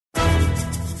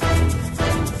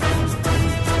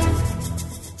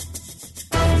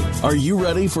Are you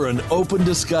ready for an open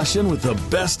discussion with the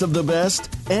best of the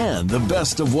best and the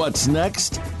best of what's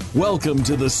next? Welcome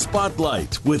to The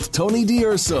Spotlight with Tony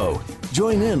D'Urso.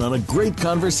 Join in on a great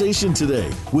conversation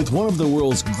today with one of the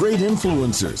world's great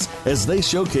influencers as they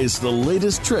showcase the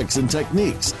latest tricks and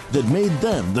techniques that made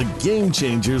them the game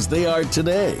changers they are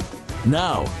today.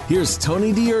 Now, here's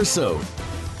Tony D'Urso.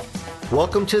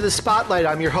 Welcome to The Spotlight.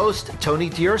 I'm your host, Tony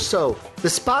D'Urso. The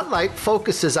Spotlight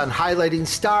focuses on highlighting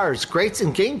stars, greats,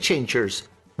 and game changers.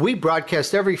 We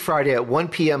broadcast every Friday at 1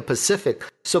 p.m. Pacific,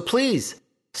 so please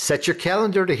set your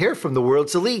calendar to hear from the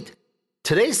world's elite.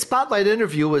 Today's Spotlight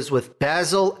interview was with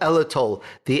Basil Elotol,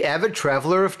 the avid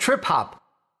traveler of Triphop.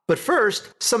 But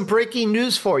first, some breaking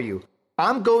news for you.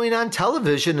 I'm going on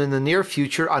television in the near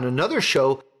future on another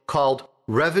show called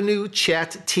Revenue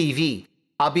Chat TV.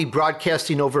 I'll be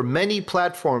broadcasting over many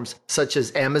platforms such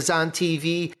as Amazon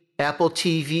TV, Apple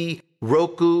TV,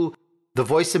 Roku, the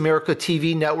Voice America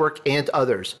TV network, and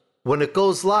others. When it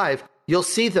goes live, you'll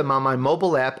see them on my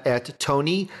mobile app at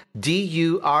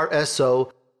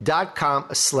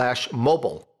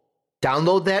TonyDurso.com/mobile.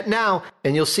 Download that now,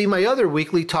 and you'll see my other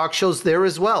weekly talk shows there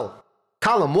as well.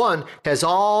 Column 1 has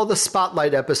all the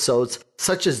Spotlight episodes,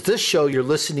 such as this show you're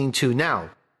listening to now.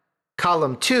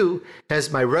 Column 2 has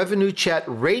my Revenue Chat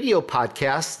radio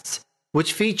podcasts,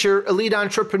 which feature elite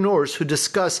entrepreneurs who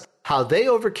discuss how they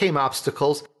overcame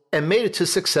obstacles and made it to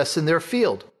success in their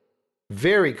field.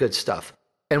 Very good stuff.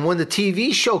 And when the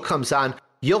TV show comes on,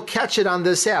 you'll catch it on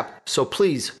this app. So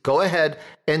please go ahead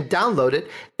and download it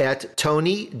at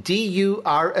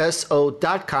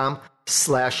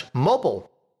TonyDurso.com/mobile.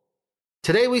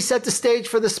 Today we set the stage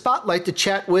for the Spotlight to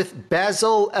chat with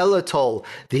Basil Elotol,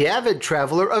 the avid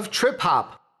traveler of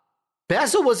Triphop.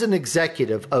 Basil was an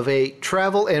executive of a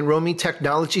travel and roaming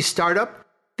technology startup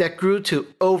that grew to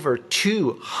over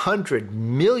 $200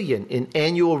 million in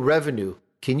annual revenue.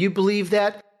 Can you believe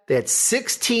that? They had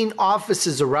 16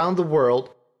 offices around the world,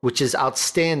 which is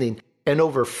outstanding, and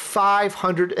over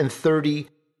 530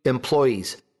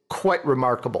 employees. Quite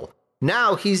remarkable.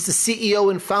 Now he's the CEO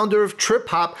and founder of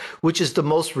Triphop, which is the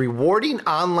most rewarding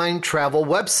online travel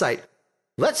website.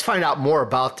 Let's find out more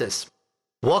about this.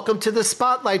 Welcome to the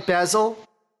Spotlight, Basil.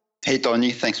 Hey,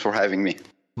 Tony. Thanks for having me.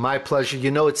 My pleasure. You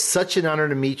know, it's such an honor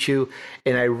to meet you,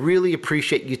 and I really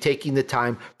appreciate you taking the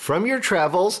time from your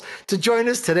travels to join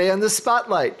us today on the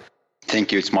Spotlight.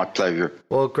 Thank you. It's my pleasure.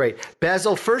 Well, great.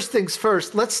 Basil, first things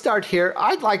first, let's start here.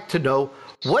 I'd like to know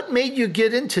what made you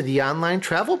get into the online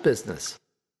travel business?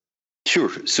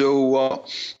 Sure. So,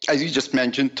 as you just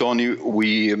mentioned, Tony,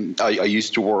 I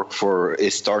used to work for a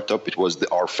startup. It was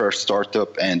our first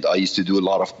startup, and I used to do a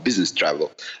lot of business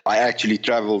travel. I actually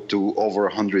traveled to over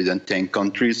 110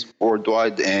 countries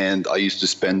worldwide, and I used to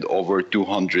spend over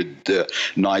 200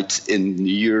 nights in a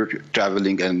year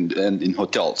traveling and in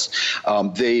hotels.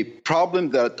 The problem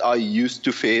that I used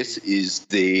to face is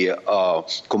the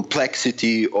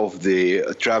complexity of the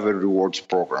travel rewards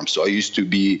program. So I used to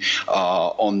be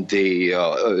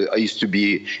I used to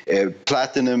be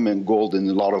platinum and gold in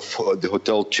a lot of the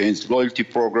hotel chains loyalty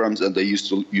programs, and I used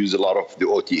to use a lot of the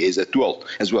OTAs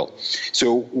as well.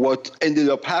 So what ended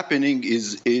up happening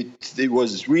is it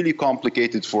was really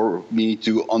complicated for me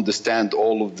to understand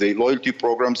all of the loyalty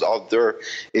programs out there.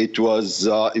 It was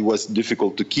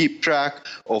difficult to keep track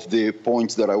of the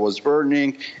points that I was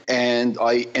earning, and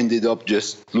I ended up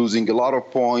just losing a lot of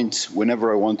points.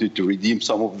 Whenever I wanted to redeem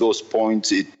some of those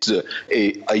points,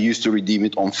 I used to redeem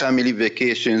it on family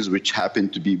vacations, which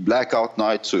happened to be blackout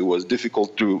nights, so it was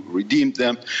difficult to redeem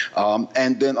them.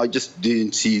 And then I just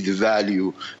didn't see the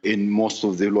value in most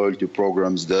of the loyalty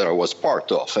programs that I was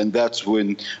part of. And that's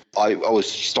when I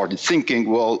started thinking,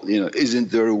 well,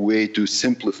 isn't there a way to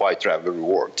simplify travel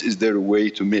rewards? Is there a way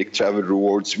to make travel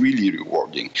rewards really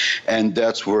rewarding? And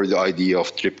that's where the idea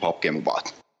of Triphop came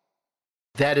about.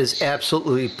 That is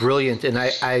absolutely brilliant, and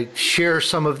I share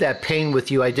some of that pain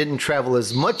with you. I didn't travel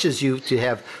as much as you to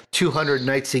have 200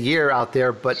 nights a year out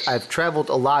there, but I've traveled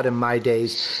a lot in my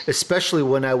days, especially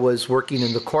when I was working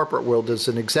in the corporate world as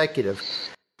an executive.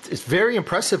 It's very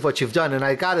impressive what you've done, and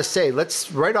I got to say, let's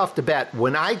right off the bat,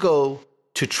 when I go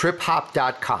to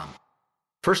triphop.com,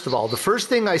 first of all, the first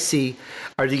thing I see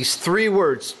are these three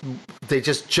words. They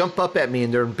just jump up at me,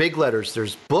 and they're in big letters.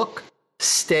 There's book,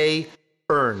 stay,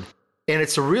 earn. And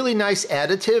it's a really nice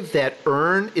additive. That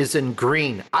earn is in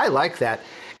green. I like that.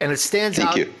 And it stands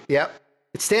out. Thank you. Yep.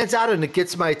 It stands out and it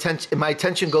gets my attention. My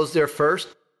attention goes there first.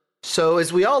 So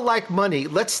as we all like money,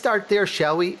 let's start there,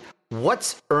 shall we?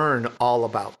 What's earn all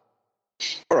about?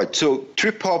 All right, so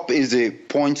Triphop is a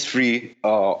points-free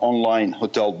online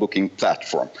hotel booking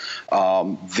platform.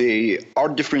 Our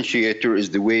differentiator is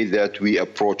the way that we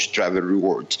approach travel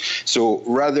rewards. So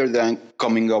rather than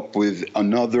coming up with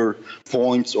another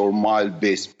points or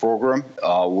mile-based program,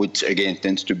 which again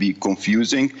tends to be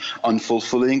confusing,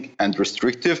 unfulfilling, and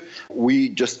restrictive, we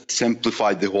just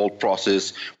simplified the whole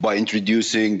process by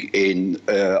introducing an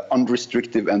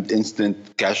unrestricted and instant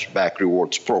cashback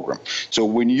rewards program. So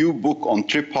when you book on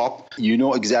Triphop, you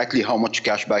know exactly how much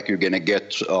cashback you're going to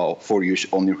get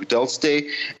on your hotel stay,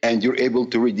 and you're able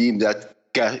to redeem that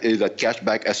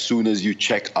cashback as soon as you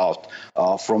check out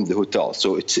from the hotel.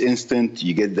 So it's instant.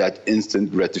 You get that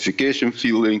instant gratification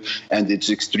feeling, and it's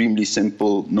extremely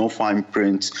simple. No fine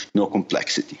prints, no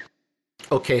complexity.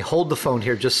 Okay, hold the phone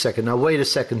here just a second. Now, wait a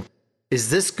second. Is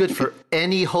this good for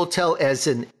any hotel, as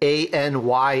in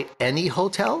ANY, any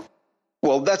hotel?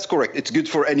 Well, that's correct. It's good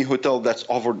for any hotel that's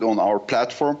offered on our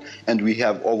platform, and we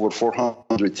have over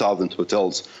 400,000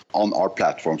 hotels on our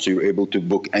platform. So you're able to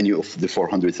book any of the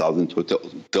 400,000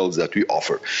 hotels that we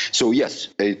offer. So yes,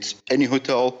 it's any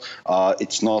hotel.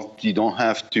 It's not, you don't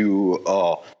have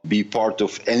to be part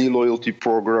of any loyalty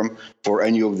program for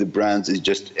any of the brands. It's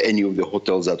just any of the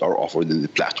hotels that are offered in the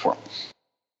platform.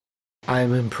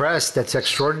 I'm impressed. That's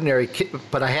extraordinary.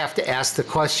 But I have to ask the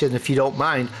question, if you don't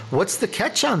mind, what's the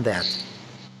catch on that?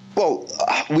 Well,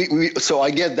 so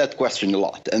I get that question a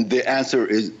lot, and the answer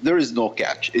is there is no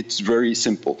catch. It's very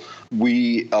simple.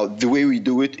 The way we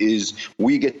do it is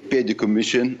we get paid the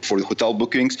commission for the hotel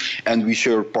bookings, and we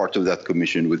share part of that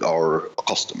commission with our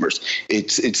customers.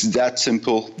 It's that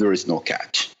simple. There is no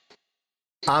catch.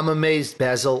 I'm amazed,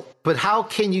 Basil. But how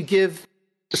can you give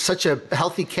such a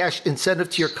healthy cash incentive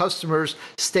to your customers,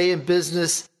 stay in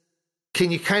business?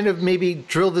 Can you kind of maybe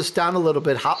drill this down a little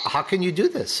bit? How can you do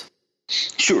this?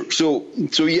 Sure. So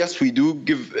yes, we do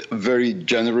give very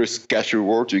generous cash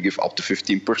rewards. We give up to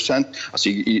 15%. So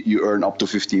you earn up to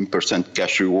 15%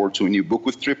 cash rewards when you book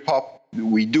with Triphop.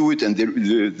 We do it, and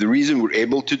the reason we're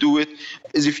able to do it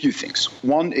is a few things.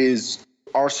 One is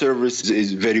our service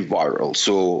is very viral.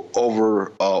 So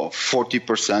over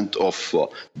 40% of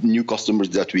new customers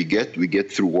that we get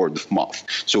through word of mouth.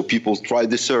 So people try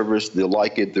the service, they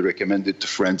like it, they recommend it to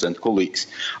friends and colleagues.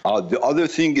 The other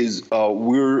thing is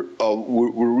we're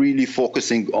really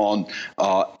focusing on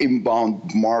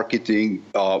inbound marketing,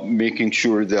 making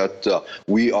sure that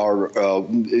we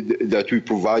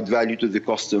provide value to the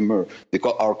customer.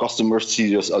 Our customers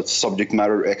see us as subject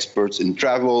matter experts in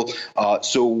travel.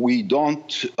 So we don't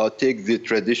take the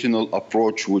traditional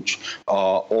approach which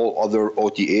all other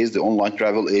OTAs, the online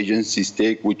travel agencies,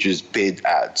 take, which is paid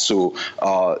ads. So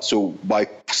by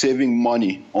saving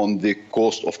money on the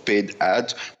cost of paid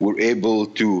ads, we're able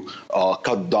to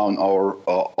cut down our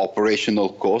operational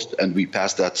cost, and we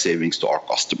pass that savings to our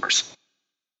customers.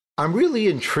 I'm really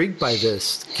intrigued by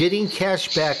this, getting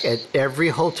cash back at every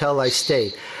hotel I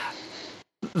stay.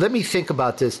 Let me think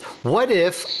about this. What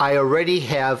if I already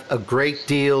have a great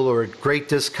deal or a great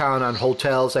discount on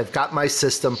hotels? I've got my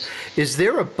system. Is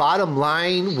there a bottom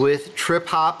line with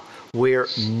Triphop where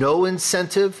no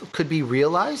incentive could be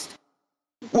realized?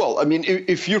 Well, I mean,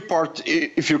 if your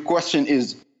question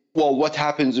is, well, what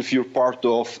happens if you're part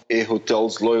of a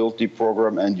hotel's loyalty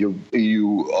program and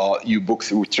you book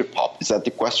through Triphop? Is that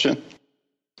the question?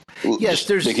 Yes,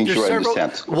 there's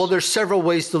several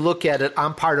ways to look at it.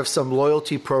 I'm part of some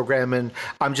loyalty program, and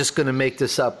I'm just going to make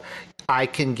this up. I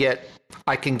can get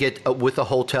with a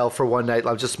hotel for one night,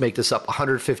 I'll just make this up,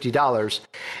 $150.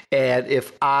 And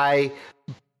if I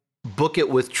book it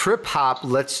with Triphop,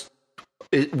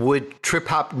 would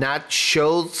Triphop not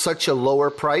show such a lower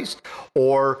price?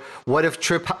 Or what if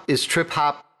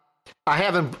Triphop? I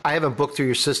haven't booked through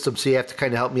your system, so you have to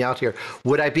kind of help me out here.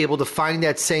 Would I be able to find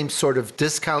that same sort of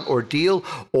discount or deal,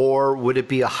 or would it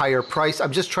be a higher price?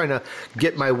 I'm just trying to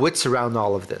get my wits around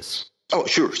all of this. Oh,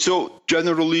 sure. So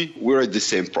generally, we're at the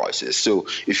same prices. So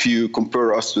if you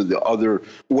compare us to the other,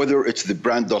 whether it's the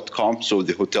brand.com, so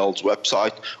the hotel's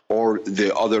website, or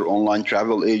the other online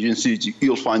travel agencies,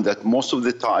 you'll find that most of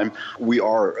the time we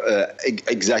are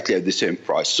exactly at the same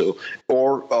price. So,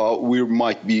 or we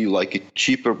might be like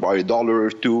cheaper by $1 or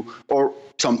 $2, or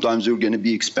sometimes we're going to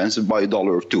be expensive by $1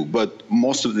 or $2. But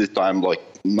most of the time, like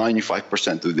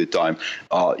 95% of the time,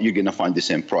 you're going to find the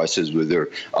same prices, whether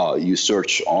you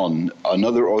search on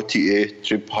another OTA,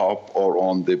 Triphop, or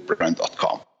on the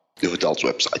brand.com, the hotel's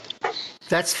website.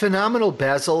 That's phenomenal,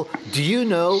 Basil. Do you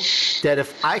know that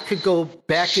if I could go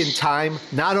back in time,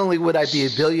 not only would I be a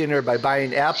billionaire by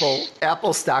buying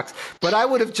Apple stocks, but I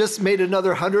would have just made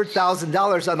another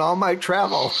 $100,000 on all my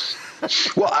travel.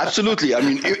 Well, absolutely. I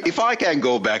mean, if I can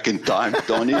go back in time,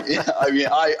 Tony, I mean,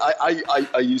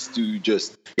 I used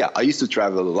to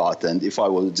travel a lot, and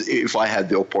if I had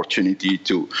the opportunity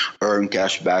to earn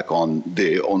cash back on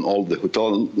all the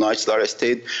hotel nights that I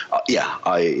stayed,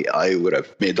 I would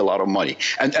have made a lot of money,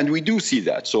 and we do see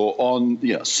that. So on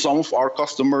some of our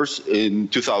customers in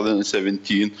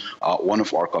 2017, one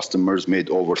of our customers made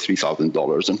over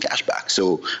 $3,000 in cash back.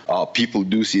 So people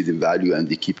do see the value, and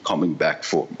they keep coming back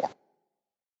for more.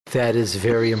 That is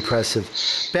very impressive.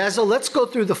 Basil, let's go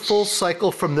through the full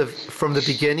cycle from the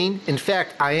beginning. In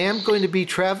fact, I am going to be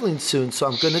traveling soon, so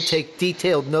I'm going to take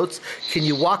detailed notes. Can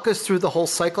you walk us through the whole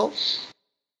cycle?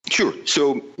 Sure.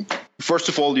 So first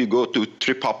of all, you go to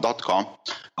triphop.com.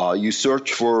 You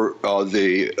search for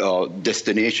the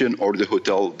destination or the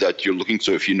hotel that you're looking.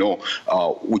 So if you know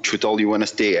which hotel you want to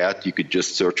stay at, you could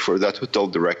just search for that hotel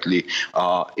directly.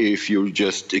 If you're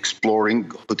just exploring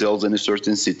hotels in a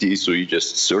certain city, so you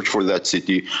just search for that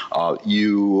city.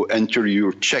 You enter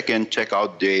your check-in,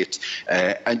 check-out date,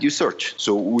 and you search.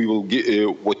 So we will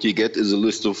get what you get is a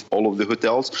list of all of the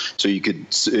hotels. So you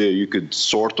could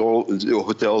sort all the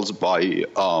hotels by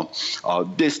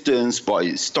distance,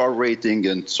 by star rating,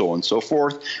 and so on and so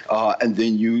forth. And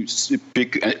then you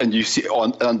pick, and you see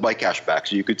and by cashback.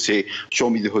 So you could say, show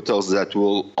me the hotels that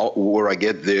where I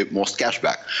get the most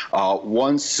cashback.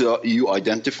 Once you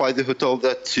identify the hotel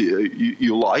that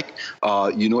you like,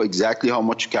 you know exactly how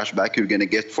much cashback you're going to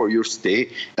get for your stay,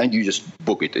 and you just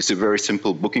book it. It's a very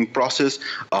simple booking process.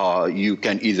 You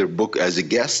can either book as a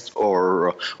guest,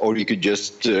 or you could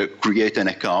just create an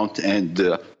account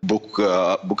and book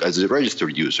as a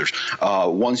registered user.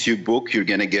 Once you book, you're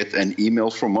going to get an email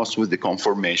from us with the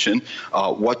confirmation.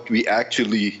 What we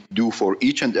actually do for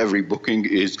each and every booking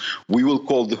is we will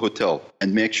call the hotel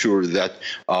and make sure that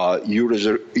your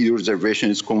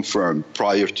reservation is confirmed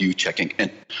prior to you checking in.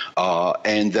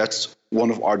 And that's one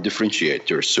of our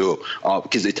differentiators. So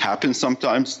because it happens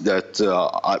sometimes that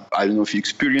I don't know if you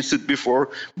experienced it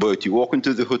before, but you walk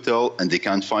into the hotel and they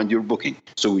can't find your booking.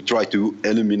 So we try to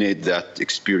eliminate that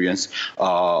experience.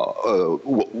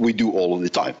 We do all of the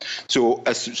time. So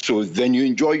then you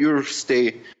enjoy your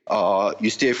stay. You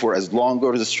stay for as long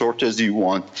or as short as you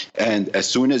want, and as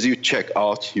soon as you check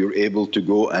out, you're able to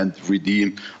go and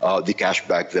redeem the cash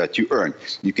back that you earn.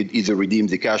 You could either redeem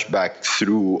the cash back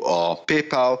through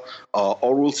PayPal,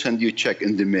 or we'll send you a check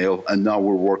in the mail, and now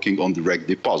we're working on direct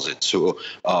deposit. So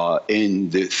in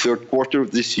the third quarter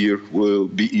of this year, we'll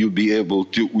be able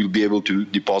to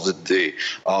deposit the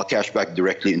cash back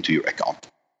directly into your account.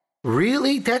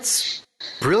 Really? That's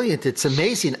brilliant. It's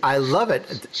amazing. I love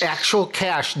it. Actual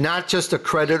cash, not just a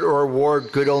credit or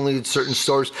award good only in certain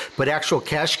stores, but actual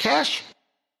cash? Cash.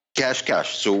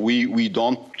 So we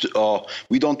don't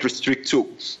restrict. So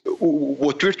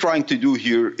what we're trying to do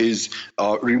here is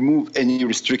remove any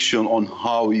restriction on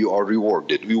how you are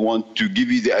rewarded. We want to give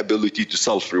you the ability to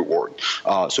self-reward.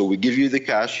 So we give you the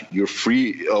cash. You're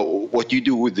free. What you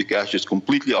do with the cash is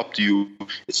completely up to you.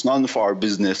 It's none of our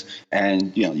business,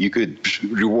 and you could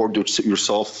reward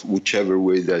yourself whichever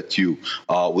way that you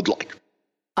would like.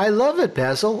 I love it,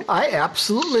 Basil. I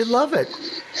absolutely love it.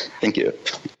 Thank you.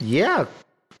 Yeah.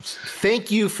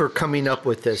 Thank you for coming up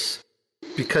with this,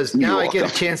 because now I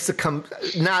get a chance to come,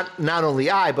 not only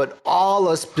I, but all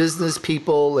us business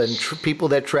people and people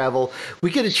that travel, we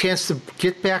get a chance to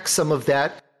get back some of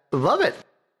that. Love it.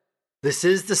 This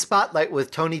is The Spotlight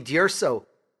with Tony D'Urso.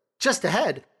 Just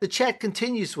ahead, the chat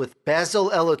continues with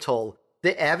Basil Elotol,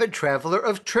 the avid traveler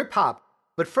of Triphop.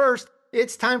 But first,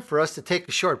 it's time for us to take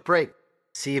a short break.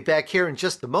 See you back here in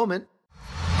just a moment.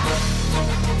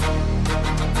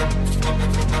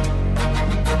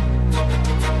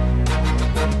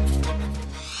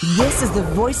 This is the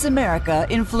Voice America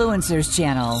Influencers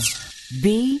Channel.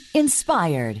 Be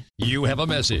inspired. You have a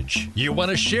message. You want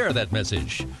to share that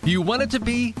message. You want it to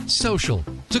be social,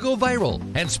 to go viral,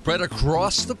 and spread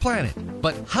across the planet.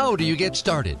 But how do you get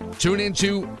started? Tune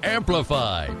into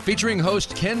Amplify, featuring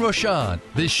host Ken Rochon.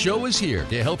 This show is here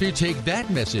to help you take that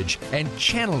message and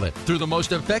channel it through the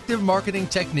most effective marketing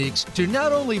techniques to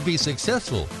not only be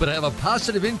successful, but have a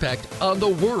positive impact on the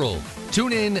world.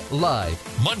 Tune in live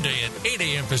Monday at 8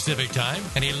 a.m. Pacific Time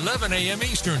and 11 a.m.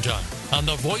 Eastern Time on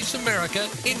the Voice America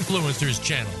Influencers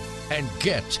Channel. And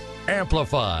get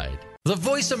amplified. The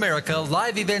Voice America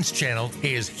Live Events channel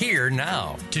is here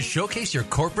now to showcase your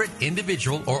corporate,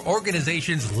 individual, or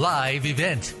organization's live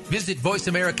event. Visit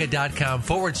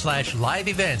voiceamerica.com/live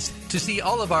events to see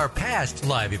all of our past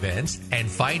live events and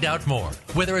find out more.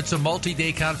 Whether it's a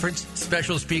multi-day conference,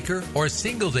 special speaker, or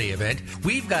single-day event,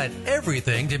 we've got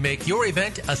everything to make your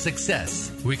event a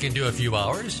success. We can do a few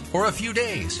hours or a few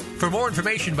days. For more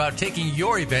information about taking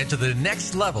your event to the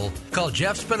next level, call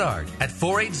Jeff Spinard at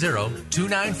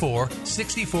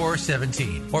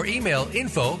 480-294-6417 or email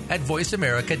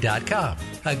info@voiceamerica.com.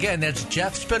 Again, that's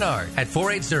Jeff Spinard at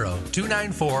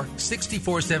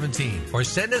 480-294-6417 or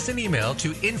send us an email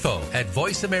to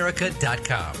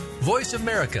info@voiceamerica.com. Voice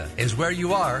America is where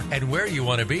you are and where you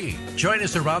want to be. Join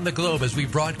us around the globe as we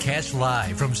broadcast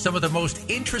live from some of the most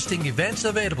interesting events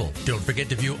available. Don't forget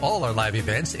to view all our live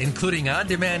events, including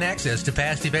on-demand access to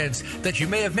past events that you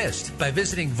may have missed by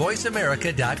visiting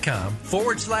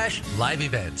voiceamerica.com/live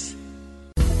events.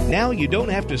 Now you don't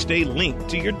have to stay linked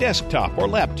to your desktop or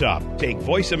laptop. Take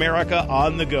Voice America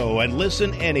on the go and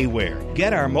listen anywhere.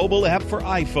 Get our mobile app for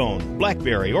iPhone,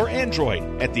 BlackBerry, or Android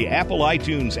at the Apple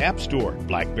iTunes App Store,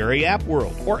 BlackBerry App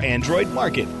World, or Android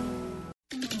Market.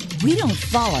 We don't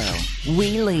follow,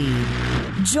 we lead.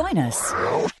 Join us,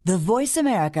 the Voice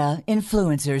America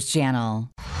Influencers Channel.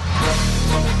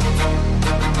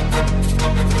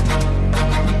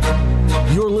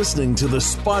 You're listening to The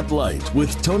Spotlight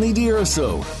with Tony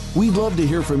D'Urso. We'd love to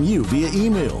hear from you via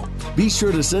email. Be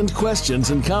sure to send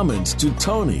questions and comments to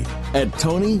Tony at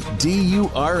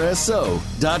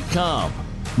TonyDurso.com.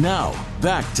 Now,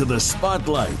 back to The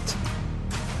Spotlight.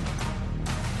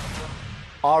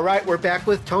 All right, we're back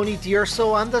with Tony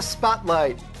D'Urso on The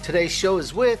Spotlight. Today's show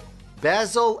is with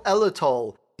Basil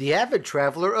Elotol, the avid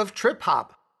traveler of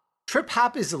Triphop.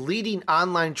 Triphop is a leading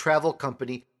online travel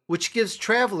company which gives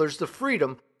travelers the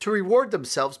freedom to reward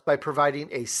themselves by providing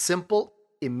a simple,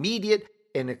 immediate,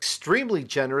 and extremely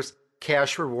generous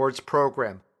cash rewards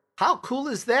program. How cool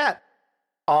is that?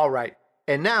 All right,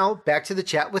 and now back to the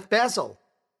chat with Basil.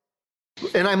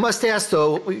 And I must ask,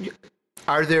 though,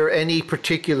 are there any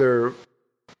particular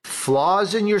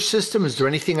flaws in your system? Is there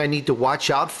anything I need to watch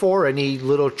out for? Any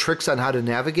little tricks on how to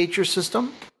navigate your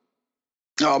system?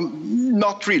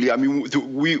 Not really. I mean,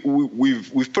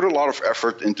 we've put a lot of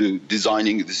effort into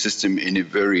designing the system in a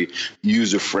very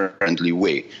user-friendly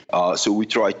way. So we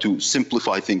try to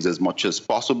simplify things as much as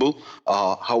possible.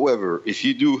 However, if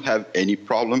you do have any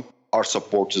problem, our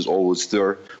support is always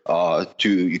there.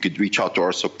 You could reach out to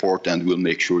our support, and we'll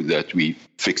make sure that we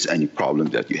fix any problem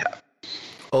that you have.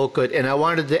 Oh, good. And I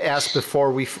wanted to ask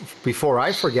before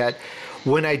I forget,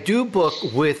 when I do book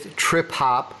with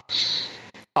Triphop,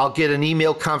 I'll get an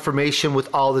email confirmation with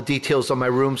all the details on my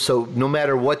room. So no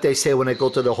matter what they say when I go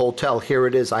to the hotel, here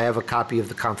it is. I have a copy of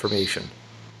the confirmation.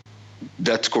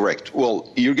 That's correct. Well,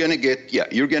 you're gonna get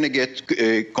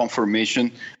a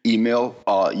confirmation email.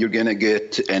 You're gonna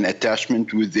get an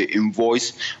attachment with the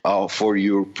invoice for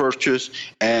your purchase,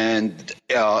 and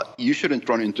you shouldn't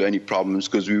run into any problems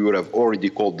because we would have already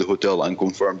called the hotel and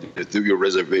confirmed your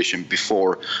reservation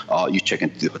before you check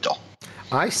into the hotel.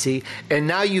 I see. And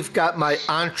now you've got my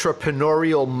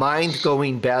entrepreneurial mind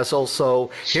going, Basil. So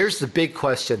here's the big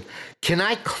question. Can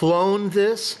I clone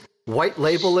this, white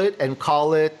label it, and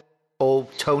call it,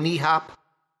 Tony Hop?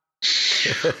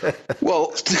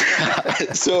 Well,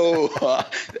 so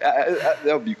that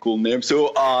would be a cool name.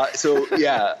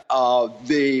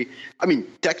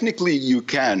 Technically you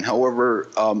can. However,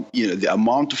 the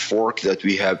amount of work that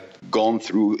we have gone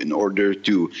through in order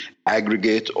to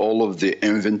aggregate all of the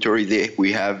inventory that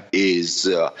we have is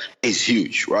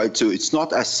huge, right? So it's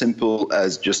not as simple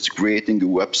as just creating a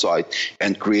website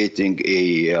and creating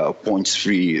a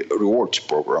points-free rewards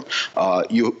program.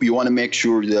 You want to make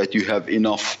sure that you have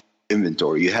enough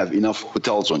inventory, you have enough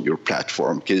hotels on your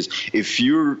platform, because if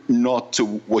you're not, so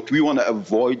what we want to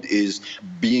avoid is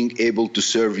being able to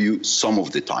serve you some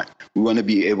of the time. We want to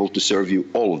be able to serve you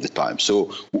all of the time.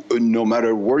 So no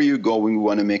matter where you're going, we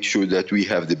want to make sure that we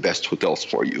have the best hotels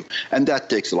for you. And that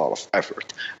takes a lot of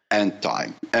effort and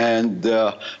time. And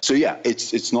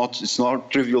it's not a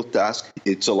trivial task.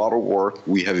 It's a lot of work.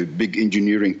 We have a big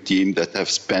engineering team that have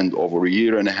spent over a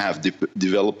year and a half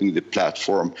developing the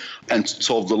platform and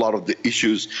solved a lot of the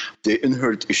issues, the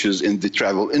inherent issues in the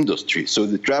travel industry. So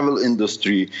the travel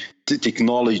industry, the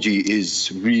technology is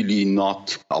really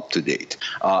not up to date,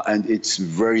 and it's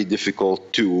very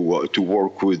difficult to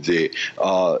work with the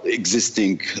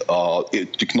existing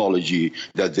technology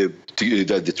that the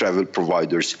that the travel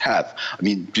providers have. I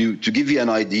mean, to give you an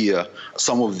idea,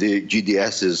 some of the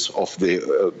GDSs of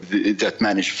that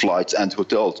manage flights and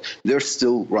hotels, they're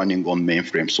still running on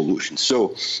mainframe solutions.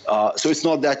 So it's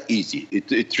not that easy.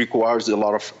 It requires a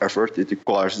lot of effort. It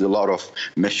requires a lot of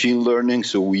machine learning.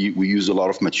 So we use a lot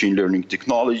of machine learning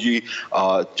technology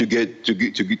to get to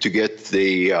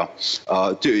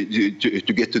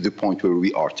the point where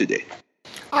we are today.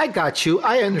 I got you.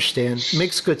 I understand.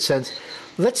 Makes good sense.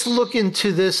 Let's look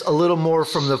into this a little more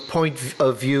from the point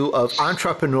of view of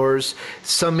entrepreneurs.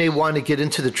 Some may want to get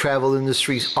into the travel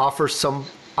industry, offer some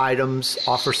items,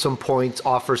 offer some points,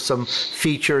 offer some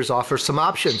features, offer some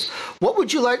options. What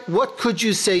could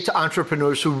you say to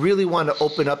entrepreneurs who really want to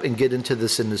open up and get into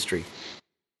this industry?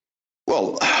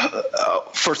 Well,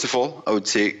 first of all, I would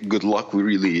say good luck. We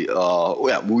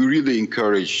really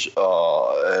encourage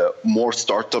more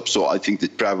startups. So I think the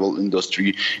travel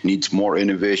industry needs more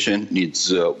innovation,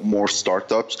 needs more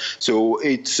startups. So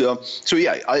I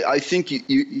think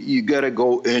you gotta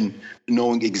go in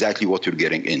knowing exactly what you're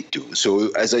getting into.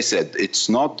 So as I said, it's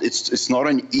not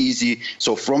an easy.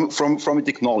 So from a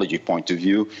technology point of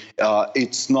view,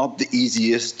 it's not the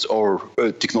easiest or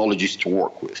technologies to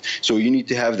work with. So you need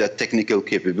to have that technical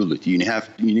capability. You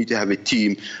need to have a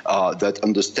team that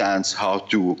understands how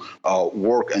to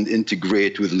work and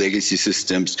integrate with legacy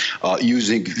systems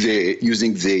using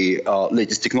the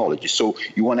latest technology. So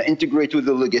you want to integrate with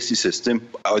the legacy system.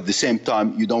 At the same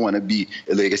time, you don't want to be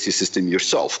a legacy system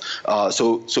yourself.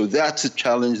 So that's a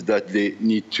challenge that they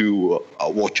need to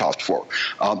watch out for.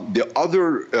 The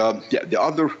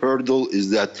other hurdle is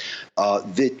that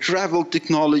the travel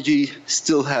technology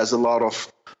still has a lot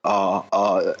of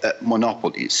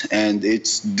monopolies, and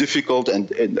it's difficult and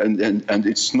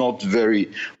it's not very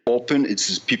open.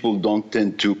 It's people don't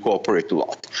tend to cooperate a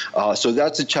lot. So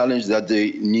that's a challenge that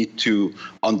they need to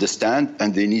understand,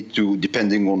 and they need to,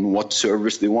 depending on what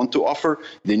service they want to offer,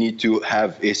 they need to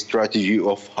have a strategy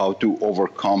of how to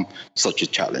overcome such a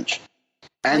challenge.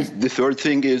 And the third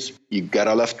thing is you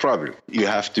gotta love travel. You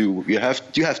have to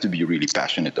be really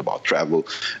passionate about travel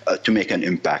to make an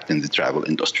impact in the travel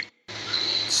industry.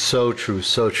 So true,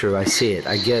 so true. I see it.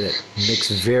 I get it. Makes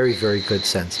very, very good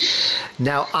sense.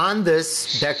 Now, on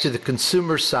this, back to the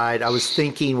consumer side, I was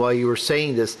thinking while you were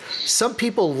saying this, some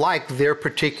people like their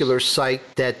particular site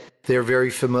that they're very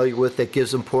familiar with that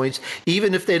gives them points,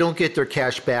 even if they don't get their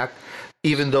cash back,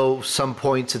 even though some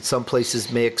points at some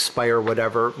places may expire,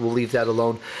 whatever. We'll leave that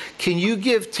alone. Can you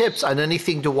give tips on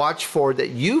anything to watch for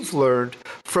that you've learned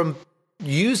from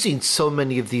using so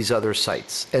many of these other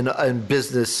sites and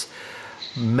business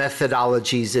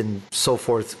methodologies and so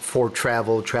forth for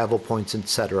travel points,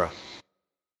 etc.?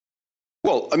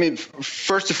 Well, I mean,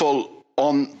 first of all,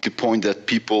 on the point that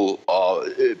people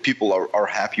are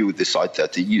happy with the site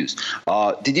that they use.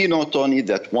 Did you know, Tony,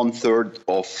 that 1/3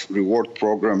 of reward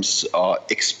programs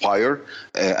expire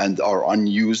and are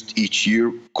unused each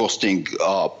year, costing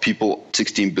people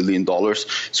 $16 billion?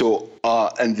 So,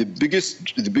 and the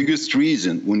biggest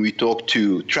reason when we talk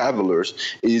to travelers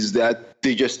is that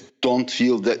they just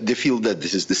feel that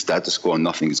this is the status quo and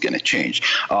nothing is going to change.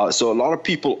 So a lot of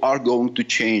people are going to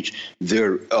change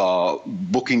their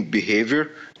booking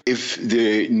behavior if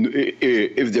they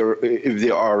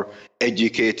are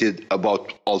educated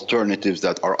about alternatives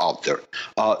that are out there.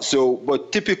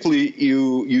 But typically,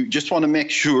 you just want to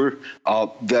make sure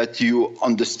that you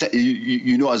understand,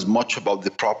 you know as much about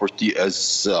the property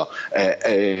as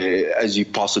you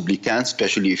possibly can,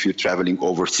 especially if you're traveling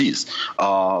overseas.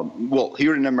 Well,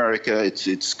 here in America,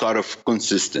 it's kind of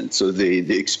consistent. So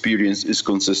the experience is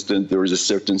consistent. There is a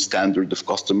certain standard of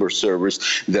customer service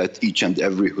that each and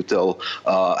every hotel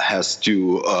has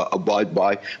to abide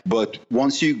by. But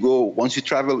once you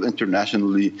travel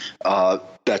internationally,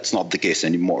 that's not the case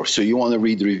anymore. So you want to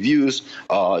read reviews.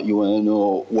 You want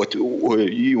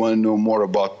to know more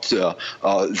about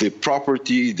the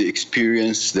property, the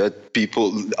experience that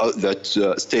people that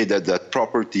stayed at that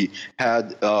property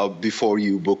had before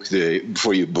you book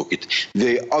it.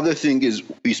 The other thing is,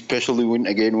 especially when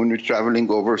you're traveling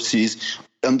overseas,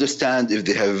 understand if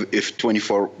they have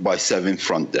 24/7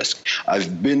 front desk.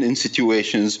 I've been in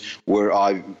situations where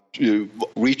I've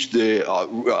reached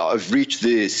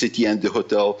the city and the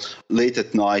hotel late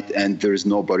at night, and there is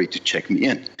nobody to check me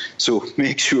in. So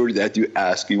make sure that you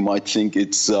ask. You might think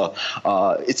it's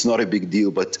not a big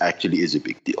deal, but actually is a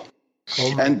big deal.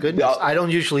 Oh my goodness! I don't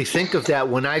usually think of that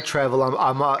when I travel.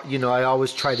 I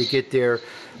always try to get there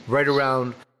right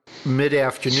around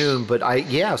mid-afternoon, but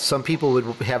some people would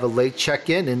have a late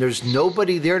check-in and there's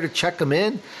nobody there to check them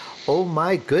in. Oh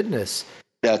my goodness.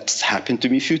 That's happened to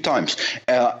me a few times.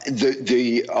 So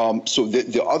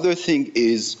the other thing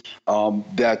is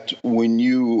that when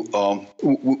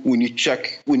you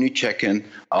check in,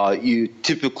 you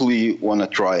typically want to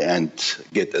try and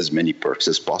get as many perks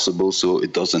as possible. So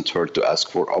it doesn't hurt to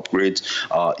ask for upgrades.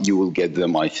 You will get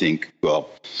them, I think,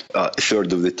 a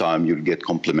third of the time you'll get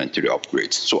complimentary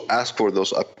upgrades. So ask for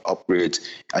those upgrades,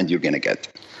 and you're going to get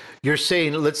them. You're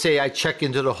saying, let's say I check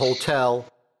into the hotel.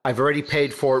 I've already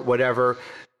paid for it, whatever.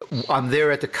 I'm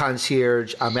there at the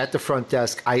concierge. I'm at the front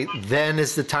desk. Then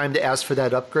is the time to ask for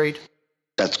that upgrade?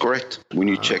 That's correct. When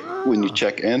you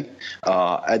check in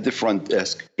at the front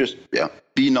desk, just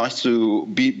be nice to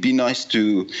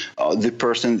the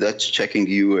person that's checking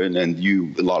you in, and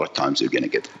you a lot of times you're going to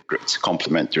get upgrades,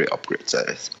 complimentary upgrades. That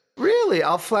is. Really?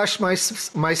 I'll flash my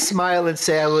smile and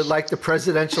say I would like the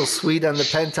presidential suite on the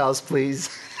penthouse,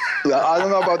 please. I don't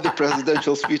know about the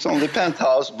presidential suite on the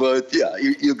penthouse, but yeah,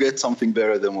 you get something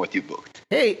better than what you booked.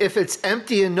 Hey, if it's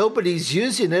empty and nobody's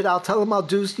using it, I'll tell them I'll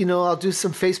do some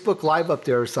Facebook Live up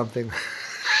there or something.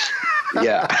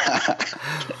 Yeah.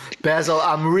 Basil,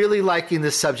 I'm really liking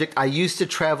this subject. I used to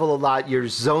travel a lot. You're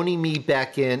zoning me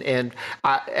back in. And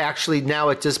actually now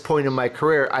at this point in my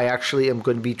career, I actually am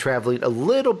going to be traveling a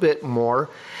little bit more.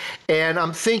 And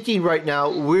I'm thinking right now,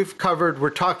 we're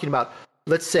talking about,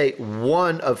 let's say,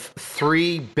 one of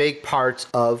three big parts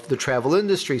of the travel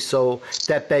industry. So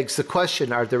that begs the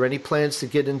question, are there any plans to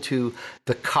get into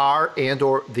the car and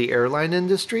or the airline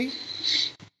industry?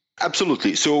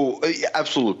 Absolutely. So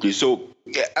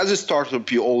as a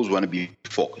startup, you always want to be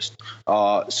focused.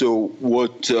 So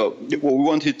what we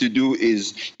wanted to do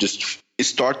is just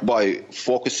start by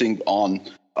focusing on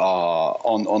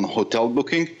hotel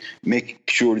booking, make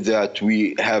sure that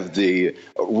we have the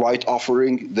right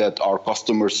offering, that our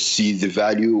customers see the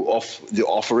value of the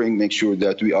offering, make sure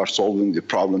that we are solving the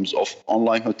problems of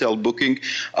online hotel booking,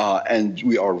 and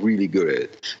we are really good at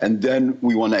it. And then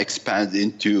we want to expand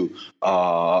into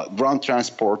ground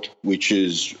transport, which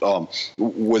is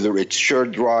whether it's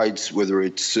shared rides, whether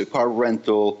it's car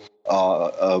rental,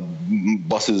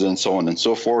 buses and so on and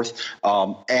so forth,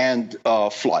 and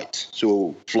flights.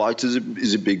 So flights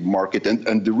is a big market,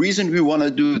 and the reason we want to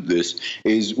do this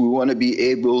is we want to be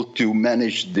able to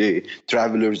manage the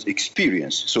traveler's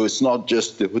experience. So it's not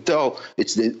just the hotel,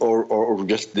 it's or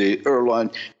just the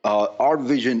airline. Our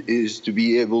vision is to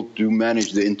be able to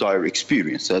manage the entire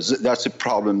experience. That's a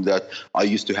problem that I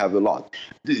used to have a lot.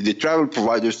 The travel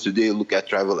providers today look at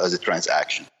travel as a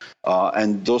transaction.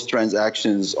 And those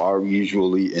transactions are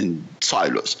usually in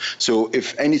silos. So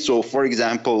for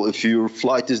example, if your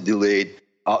flight is delayed,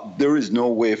 there is no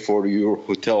way for your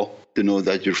hotel to know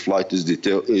that your flight is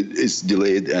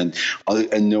delayed and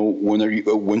know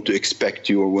when to expect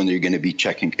you or when you're going to be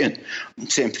checking in.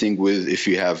 Same thing with if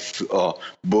you have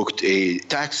booked a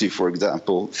taxi, for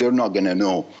example, they're not going to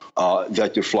know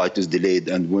that your flight is delayed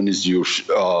and when is your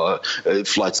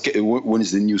when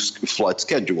is the new flight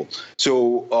schedule.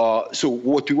 So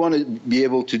what we want to be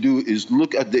able to do is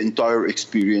look at the entire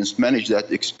experience, manage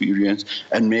that experience,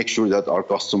 and make sure that our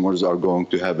customers are going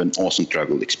to have an awesome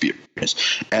travel experience.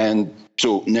 And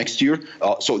so next year,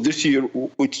 so this year,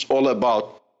 it's all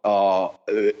about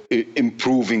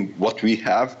improving what we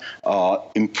have,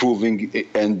 improving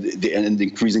and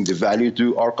increasing the value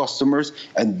to our customers.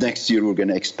 And next year, we're going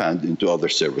to expand into other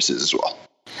services as well.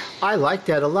 I like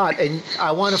that a lot. And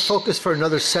I want to focus for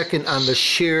another second on the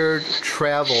shared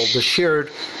travel, the shared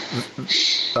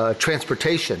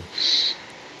transportation.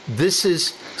 This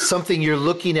is something you're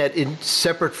looking at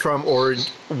separate from, or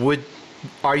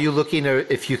are you looking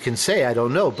at, if you can say, I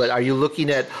don't know, but are you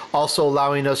looking at also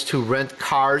allowing us to rent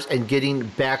cars and getting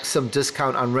back some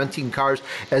discount on renting cars,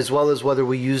 as well as whether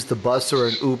we use the bus or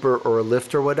an Uber or a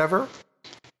Lyft or whatever?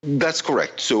 That's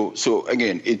correct. So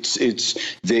again, it's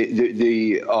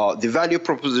the value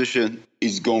proposition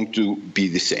is going to be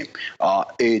the same.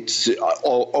 It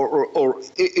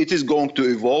is going to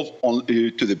evolve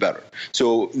to the better.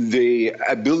 So the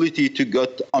ability to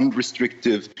get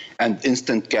unrestricted and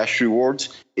instant cash rewards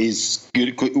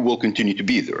will continue to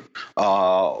be there.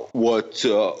 What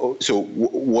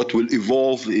will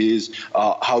evolve is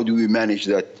how do we manage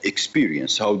that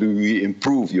experience? How do we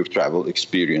improve your travel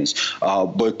experience?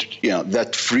 But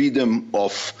that freedom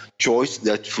of choice,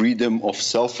 that freedom of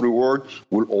self-reward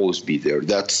will always be there.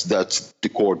 That's the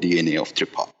core DNA of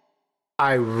Triphop.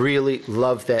 I really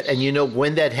love that. And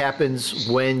when that happens,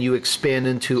 when you expand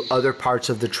into other parts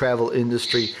of the travel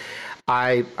industry,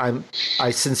 I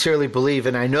sincerely believe,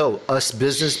 and I know us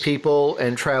business people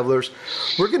and travelers,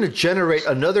 we're going to generate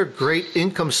another great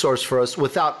income source for us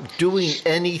without doing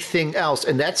anything else.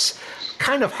 And that's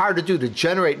kind of hard to do, to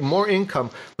generate more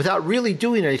income without really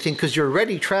doing anything, because you're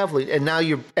already traveling and now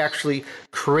you're actually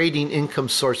creating income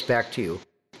source back to you.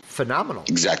 Phenomenal.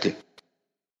 Exactly.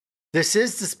 This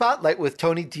is The Spotlight with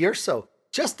Tony D'Urso.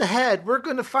 Just ahead, we're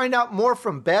going to find out more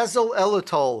from Basil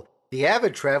Elotol, the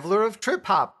avid traveler of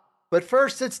Triphop. But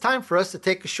first, it's time for us to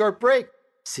take a short break.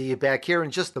 See you back here in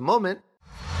just a moment.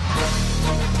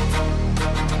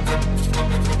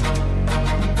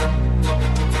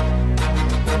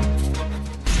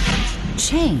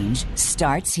 Change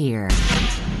starts here.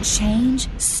 Change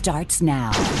starts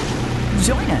now.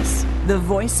 Join us, the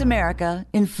Voice America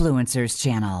Influencers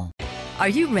Channel. Are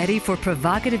you ready for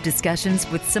provocative discussions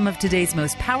with some of today's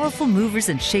most powerful movers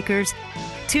and shakers?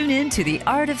 Tune in to The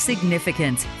Art of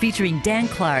Significance, featuring Dan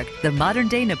Clark, the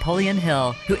modern-day Napoleon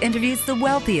Hill, who interviews the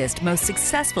wealthiest, most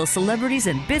successful celebrities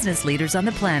and business leaders on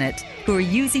the planet who are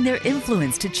using their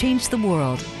influence to change the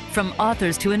world. From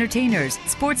authors to entertainers,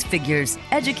 sports figures,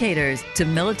 educators to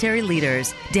military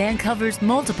leaders, Dan covers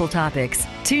multiple topics.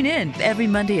 Tune in every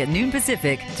Monday at noon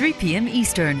Pacific, 3 p.m.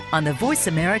 Eastern on the Voice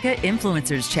America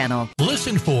Influencers Channel.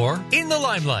 Listen for In the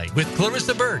Limelight with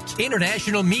Clarissa Burt,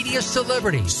 international media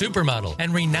celebrity, supermodel,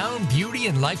 and renowned beauty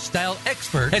and lifestyle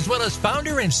expert, as well as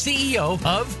founder and CEO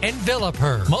of Envelop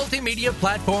Her, multimedia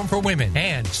platform for women,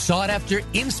 and sought-after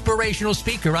inspirational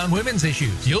speaker on women's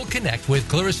issues. You'll connect with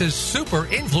Clarissa's super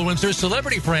influencer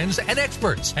celebrity friends and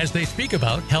experts as they speak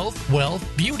about health, wealth,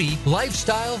 beauty,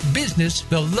 lifestyle, business,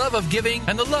 the love of giving,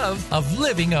 and the love of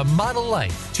living a model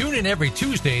life. Tune in every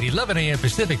Tuesday at 11 a.m.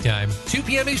 Pacific Time, 2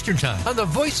 p.m. Eastern Time on the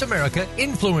Voice America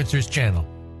Influencers Channel.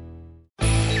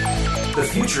 The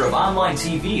future of online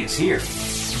TV is here.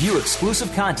 View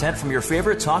exclusive content from your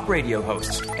favorite talk radio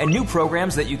hosts and new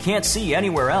programs that you can't see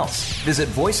anywhere else. Visit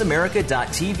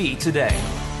voiceamerica.tv today.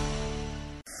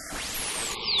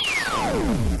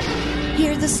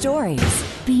 Hear the stories.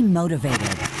 Be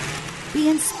motivated. Be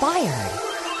inspired.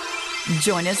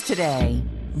 Join us today.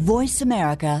 Voice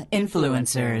America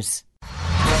Influencers.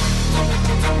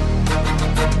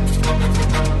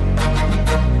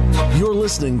 You're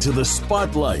listening to The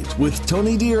Spotlight with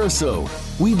Tony D'Urso.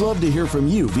 We'd love to hear from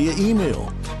you via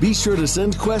email. Be sure to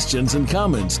send questions and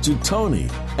comments to Tony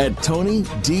at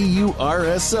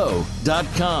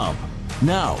TonyDurso.com.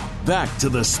 Now, back to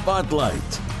The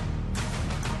Spotlight.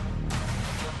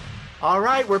 All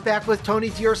right, we're back with Tony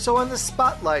D'Urso on The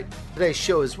Spotlight. Today's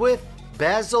show is with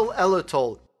Basil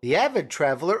Elotol, the avid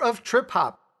traveler of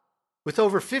Triphop. With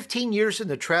over 15 years in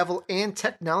the travel and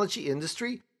technology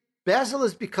industry, Basil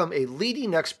has become a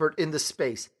leading expert in the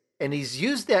space, and he's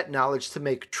used that knowledge to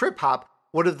make Triphop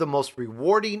one of the most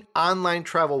rewarding online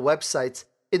travel websites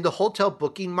in the hotel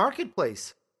booking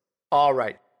marketplace. All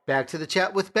right, back to the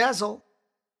chat with Basil.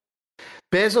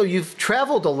 Basil, you've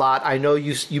traveled a lot. I know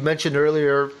you mentioned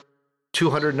earlier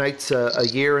 200 nights a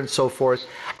year and so forth.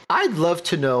 I'd love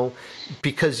to know,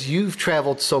 because you've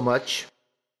traveled so much,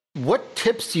 what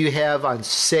tips do you have on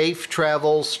safe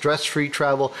travel, stress-free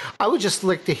travel? I would just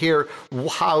like to hear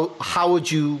how would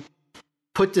you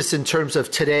put this in terms of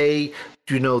today.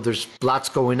 You know, there's lots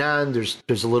going on. There's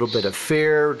a little bit of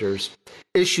fear. There's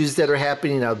issues that are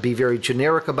happening. I'll be very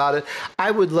generic about it.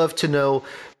 I would love to know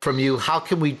from you, how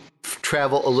can we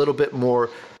travel a little bit more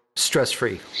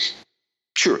stress-free?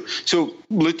 Sure. So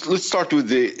let's start with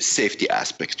the safety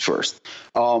aspect first.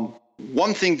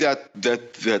 One thing that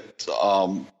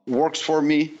works for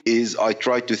me is I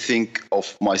try to think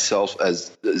of myself as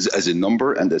a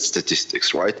number and as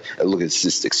statistics, right? I look at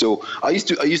statistics. So I used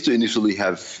to initially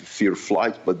have fear of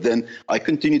flight, but then I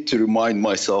continued to remind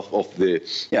myself of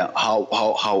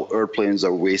how airplanes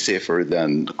are way safer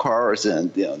than cars,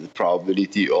 and the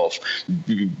probability of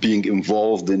being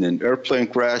involved in an airplane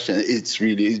crash, and it's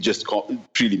just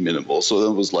really minimal. So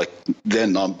that was like,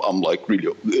 then I'm like really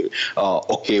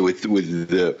okay with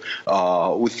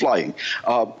flying.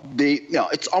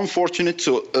 It's unfortunate.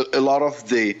 So a lot of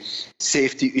the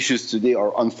safety issues today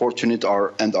are unfortunate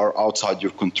and are outside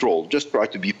your control. Just try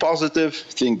to be positive.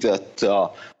 Think that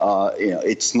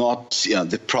it's not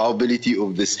the probability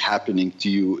of this happening to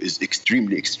you is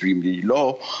extremely, extremely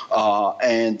low,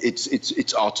 and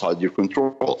it's outside your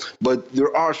control. But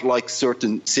there are like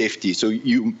certain safety. So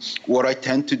what I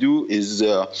tend to do is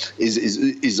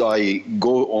I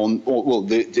go on. Well,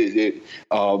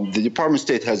 the Department of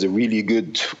State has a really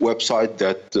good website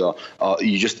that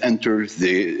you just enter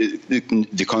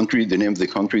the country, the name of the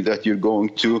country that you're going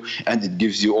to, and it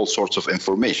gives you all sorts of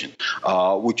information,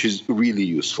 which is really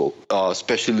useful,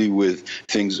 especially with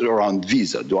things around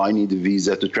visa. Do I need a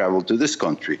visa to travel to this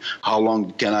country? How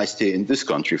long can I stay in this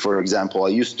country? For example, I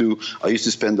used to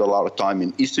spend a lot of time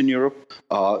in Eastern Europe.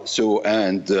 So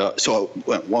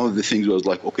one of the things was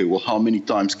like, okay, well, how many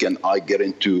times can I get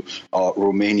into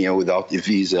Romania without a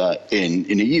visa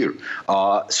in a year?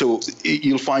 So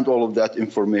you'll find all of that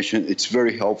information. It's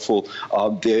very helpful.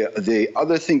 The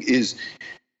other thing is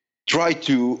try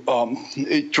to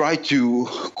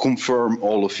confirm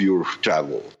all of your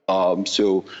travel.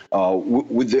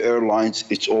 With the airlines,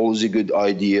 it's always a good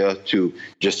idea to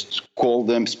just call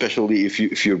them, especially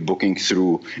if you're booking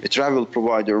through a travel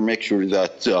provider. Make sure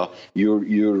that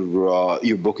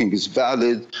your booking is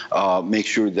valid. Make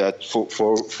sure that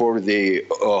for the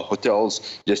hotels,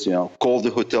 just call the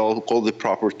hotel, call the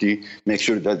property. Make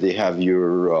sure that they have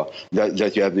your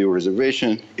that you have your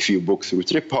reservation. If you book through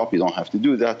Triphop, you don't have to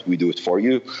do that. We do it for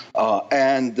you.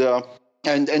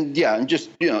 You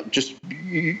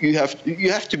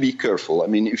have to be careful. I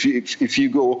mean, if you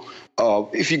go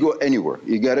anywhere,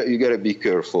 you gotta be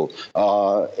careful.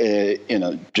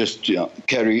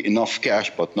 Carry enough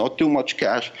cash, but not too much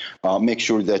cash. Make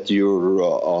sure that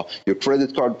your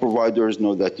credit card providers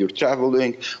know that you're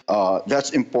traveling.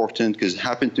 That's important because it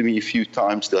happened to me a few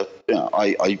times that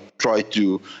I tried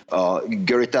to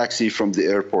get a taxi from the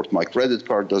airport. My credit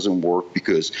card doesn't work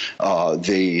because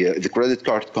the credit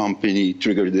card company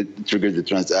triggered the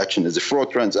transaction as a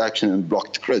fraud transaction and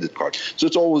blocked the credit card. So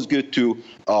it's always good to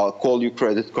call your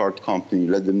credit card company,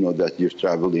 let them know that you're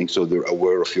traveling, so they're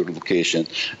aware of your location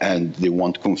and they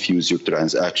won't confuse your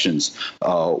transactions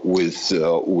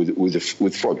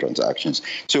with fraud transactions.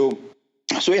 So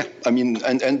yeah, I mean,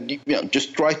 and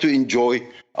just try to enjoy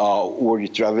where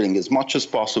you're traveling as much as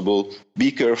possible.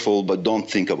 Be careful, but don't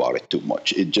think about it too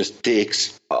much. It just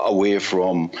takes away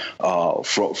from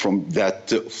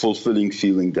that fulfilling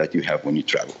feeling that you have when you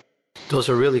travel. Those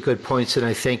are really good points, and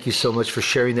I thank you so much for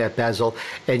sharing that, Basil.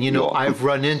 And, I've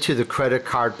run into the credit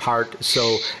card part,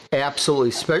 so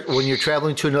absolutely. When you're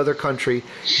traveling to another country,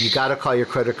 you got to call your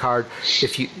credit card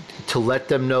to let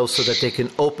them know so that they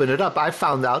can open it up. I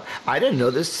found out, I didn't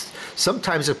know this,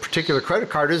 sometimes a particular credit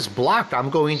card is blocked. I'm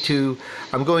going to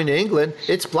England,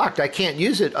 it's blocked. I can't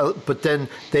use it, but then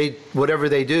whatever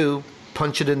they do,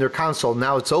 punch it in their console.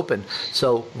 Now it's open.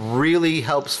 So really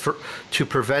helps to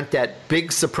prevent that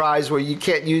big surprise where you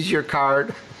can't use your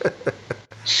card.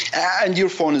 And your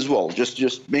phone as well.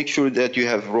 Just make sure that you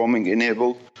have roaming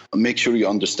enabled. Make sure you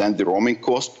understand the roaming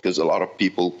cost, because a lot of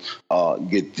people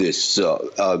get this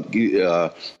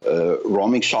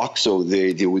roaming shock. So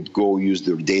they would go use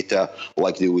their data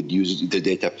like they would use the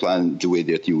data plan the way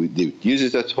that they would use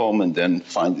it at home, and then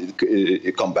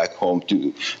come back home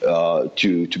to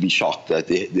be shocked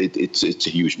that it's a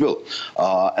huge bill.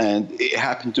 And it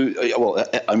happened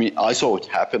I saw it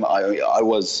happen. I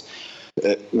was.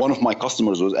 One of my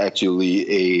customers was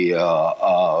actually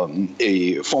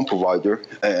a phone provider,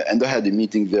 and I had a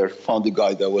meeting there, found a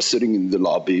guy that was sitting in the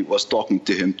lobby, was talking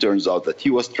to him. Turns out that he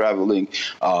was traveling,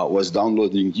 was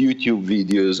downloading YouTube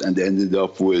videos, and ended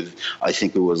up with, I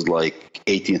think it was like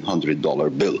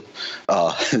 $1,800 bill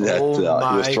that he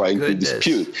was trying to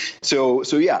dispute. So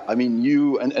yeah, I mean,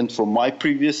 and from my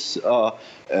previous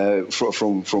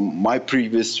from my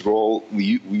previous role,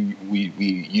 we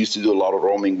used to do a lot of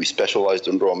roaming. We specialized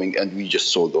in roaming, and we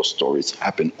just saw those stories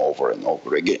happen over and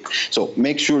over again. So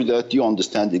make sure that you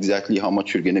understand exactly how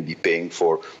much you're going to be paying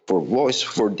for voice,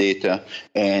 for data,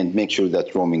 and make sure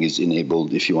that roaming is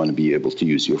enabled if you want to be able to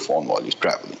use your phone while you're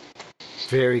traveling.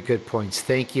 Very good points.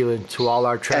 Thank you. And to all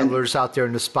our travelers out there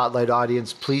in the Spotlight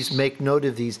audience, please make note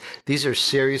of these. These are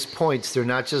serious points. They're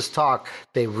not just talk.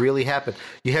 They really happen.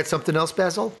 You had something else,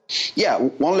 Basil? Yeah.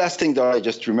 One last thing that I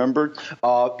just remembered.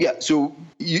 So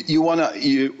you wanna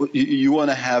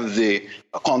have the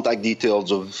contact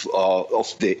details of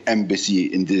the embassy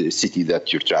in the city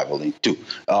that you're traveling to.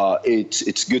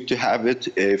 It's good to have it.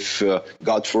 If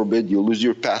God forbid you lose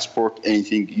your passport,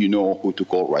 anything, you know who to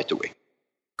call right away.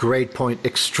 Great point.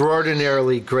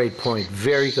 Extraordinarily great point.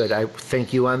 Very good. I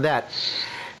thank you on that.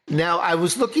 Now, I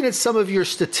was looking at some of your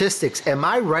statistics. Am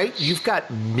I right? You've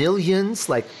got millions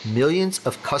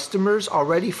of customers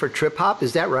already for Triphop.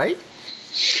 Is that right?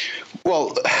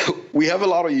 Well, we have a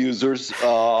lot of users.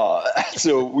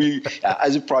 So we,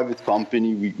 as a private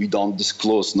company, we don't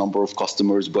disclose number of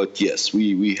customers, but yes,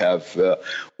 we have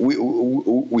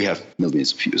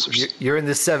millions of users. You're in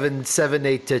the 7,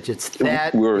 8 digits.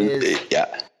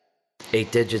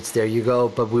 8 digits, there you go.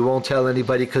 But we won't tell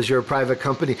anybody because you're a private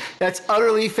company. That's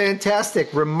utterly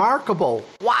fantastic. Remarkable.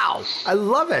 Wow. I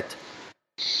love it.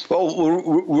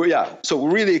 Well, yeah, so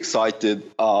we're really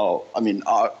excited.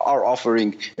 Our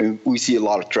offering, we see a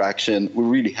lot of traction. We're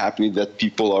really happy that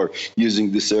people are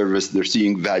using the service. They're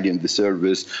seeing value in the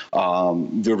service.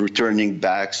 They're returning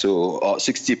back. So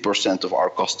 60% of our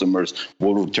customers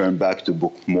will return back to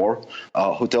book more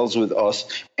hotels with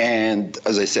us. And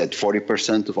as I said,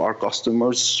 40% of our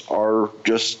customers are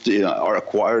just are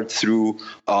acquired through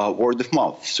word of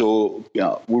mouth. So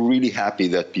we're really happy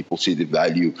that people see the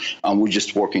value, and we're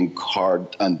just working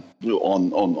hard and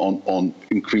on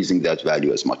increasing that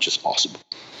value as much as possible.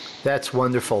 That's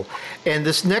wonderful. And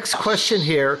this next question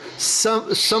here,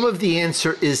 some of the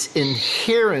answer is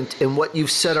inherent in what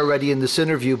you've said already in this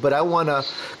interview, but I want to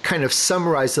kind of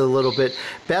summarize it a little bit.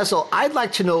 Basil, I'd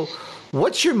like to know,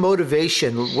 what's your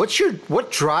motivation?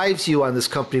 What drives you on this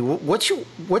company? What's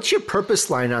your purpose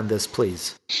line on this,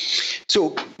 please?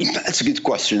 So that's a good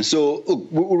question. So look,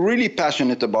 we're really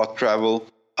passionate about travel.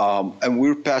 And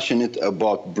we're passionate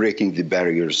about breaking the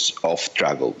barriers of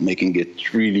travel, making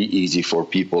it really easy for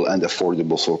people and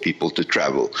affordable for people to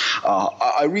travel.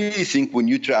 I really think when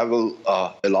you travel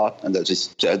a lot, and as I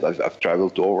said, I've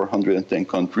traveled to over 110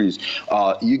 countries,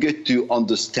 you get to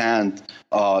understand,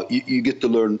 you get to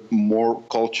learn more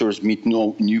cultures, meet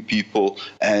new people,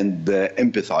 and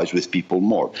empathize with people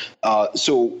more.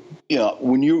 So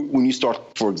when you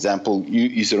start, for example,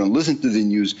 you sort of listen to the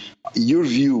news, your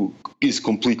view is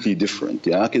completely different,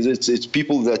 because it's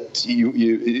people that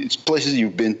it's places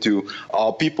you've been to,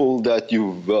 people that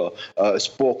you've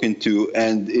spoken to,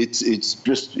 and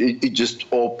it just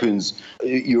opens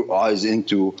your eyes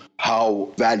into how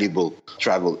valuable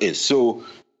travel is. So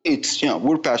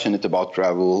we're passionate about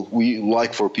travel. We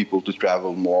like for people to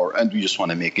travel more, and we just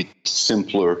want to make it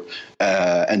simpler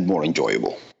and more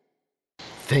enjoyable.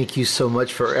 Thank you so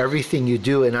much for everything you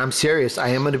do. And I'm serious. I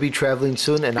am going to be traveling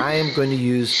soon, and I am going to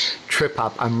use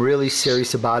Triphop. I'm really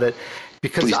serious about it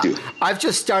because I've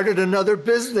just started another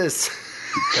business.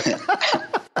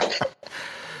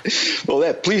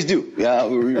 Well, please do.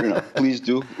 Please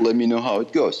do. Let me know how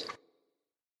it goes.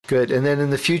 Good. And then in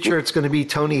the future, it's going to be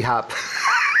Tony Hop.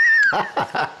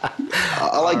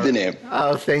 I like the name.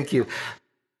 Oh, thank you.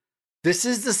 This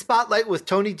is The Spotlight with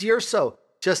Tony D'Urso.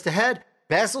 Just ahead,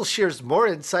 Basil shares more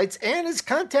insights and his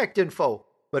contact info.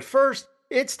 But first,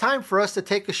 it's time for us to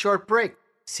take a short break.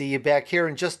 See you back here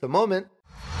in just a moment.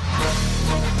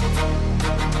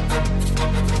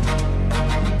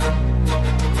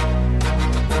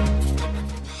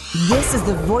 This is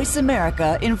the Voice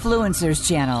America Influencers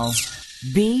Channel.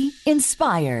 Be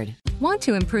inspired. Want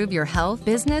to improve your health,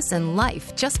 business, and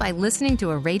life just by listening to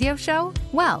a radio show?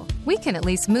 Well, we can at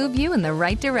least move you in the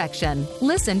right direction.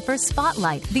 Listen for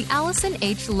Spotlight, the Allison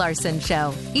H. Larson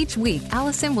Show. Each week,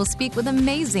 Allison will speak with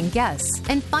amazing guests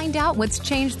and find out what's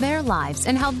changed their lives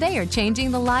and how they are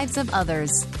changing the lives of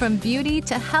others. From beauty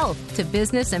to health to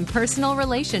business and personal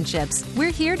relationships,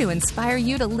 we're here to inspire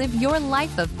you to live your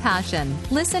life of passion.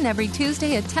 Listen every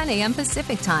Tuesday at 10 a.m.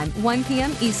 Pacific Time, 1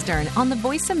 p.m. Eastern on the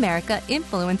Voice America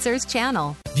Influencers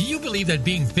Channel. Do you believe that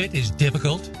being fit is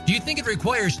difficult? Do you think it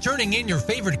requires turning in your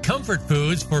favorite comfort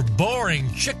foods for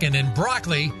boring chicken and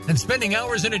broccoli and spending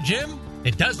hours in a gym?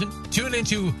 It doesn't. Tune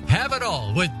into Have It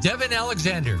All with Devin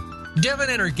Alexander. Devin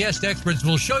and her guest experts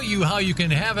will show you how you can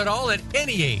have it all at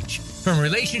any age, from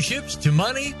relationships to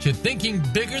money to thinking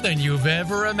bigger than you've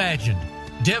ever imagined.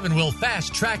 Devin will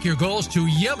fast-track your goals to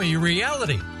yummy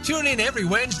reality. Tune in every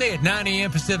Wednesday at 9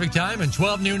 a.m. Pacific Time and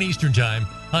 12 noon Eastern Time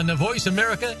on the Voice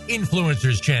America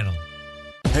Influencers Channel.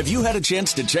 Have you had a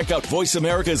chance to check out Voice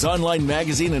America's online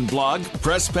magazine and blog,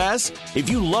 Press Pass? If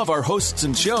you love our hosts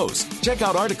and shows, check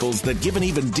out articles that give an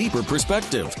even deeper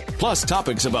perspective. Plus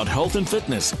topics about health and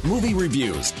fitness, movie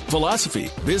reviews, philosophy,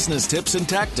 business tips and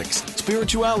tactics,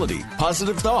 spirituality,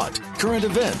 positive thought, current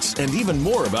events, and even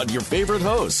more about your favorite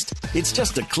host. It's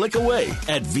just a click away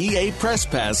at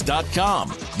vapresspass.com.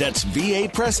 That's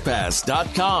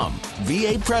vapresspass.com.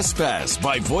 VA Press Pass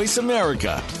by Voice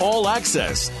America. All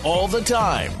access, all the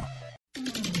time.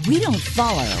 We don't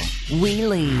follow, we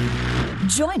lead.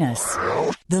 Join us,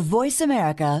 the Voice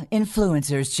America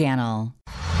Influencers Channel.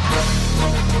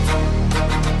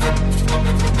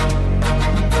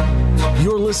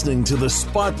 You're listening to The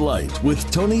Spotlight with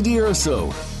Tony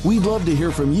D'Urso. We'd love to hear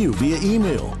from you via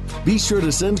email. Be sure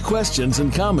to send questions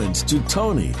and comments to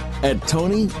Tony at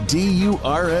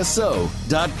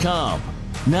TonyDurso.com.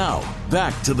 Now,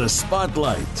 back to The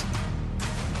Spotlight.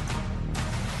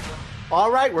 All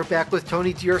right, we're back with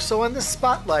Tony D'Urso on The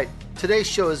Spotlight. Today's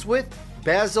show is with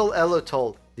Basil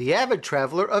Elotol, the avid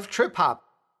traveler of Triphop.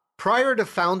 Prior to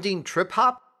founding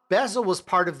Triphop, Basil was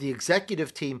part of the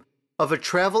executive team of a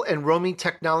travel and roaming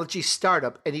technology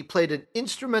startup, and he played an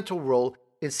instrumental role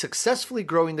in successfully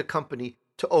growing the company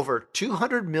to over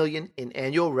 $200 million in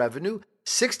annual revenue,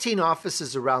 16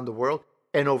 offices around the world,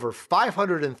 and over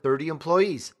 530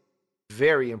 employees.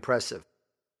 Very impressive.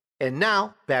 And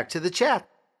now, back to the chat.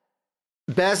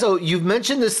 Basil, you've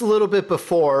mentioned this a little bit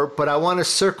before, but I want to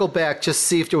circle back just to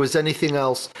see if there was anything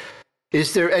else.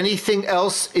 Is there anything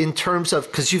else in terms of,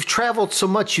 because you've traveled so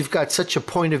much, you've got such a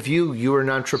point of view, you're an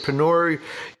entrepreneur,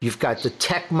 you've got the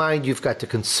tech mind, you've got the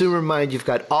consumer mind, you've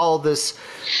got all this,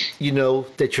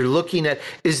 that you're looking at.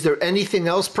 Is there anything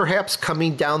else perhaps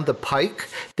coming down the pike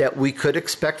that we could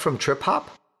expect from Triphop?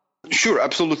 Sure,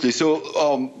 absolutely. So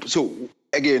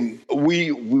again,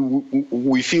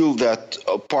 we feel that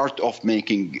part of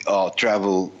making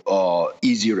travel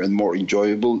easier and more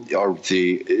enjoyable are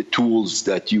the tools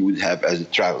that you would have as a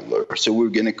traveler. So we're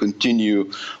going to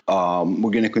continue.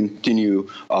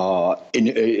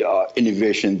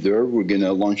 Innovation there. We're going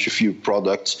to launch a few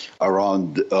products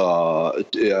around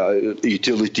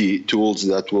utility tools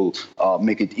that will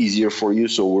make it easier for you.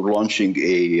 So we're launching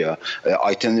a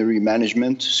itinerary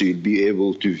management, so you'll be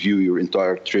able to view your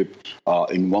entire trip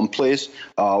in one place.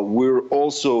 We're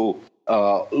also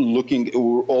developing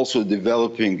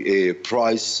a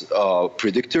price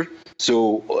predictor.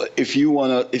 So if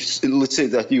let's say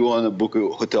that you want to book a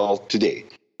hotel today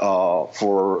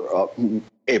for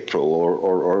April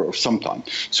or sometime,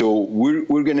 so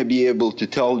we're going to be able to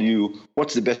tell you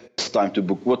what's the best time to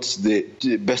book, what's the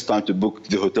best time to book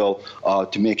the hotel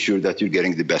to make sure that you're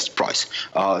getting the best price.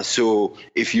 So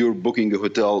if you're booking a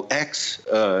hotel X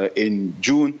in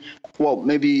June, well,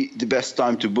 maybe the best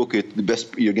time to book it,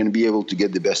 you're going to be able to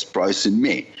get the best price in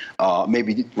May.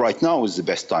 Maybe right now is the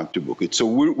best time to book it. So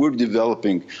we're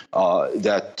developing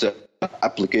that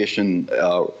application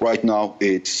right now.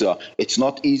 It's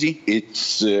not easy.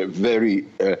 It's very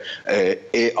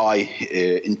AI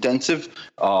intensive.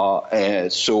 But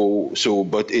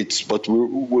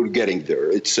we're getting there.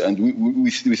 We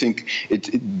think this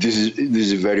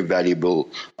is a very valuable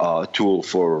tool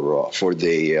for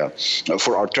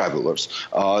our travelers.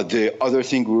 The other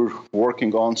thing we're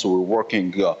working on, so we're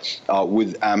working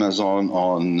with Amazon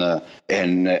on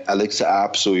an Alexa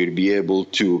app, so you'll be able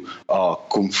to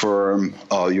confirm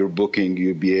your booking.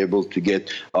 You'll be able to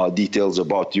get details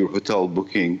about your hotel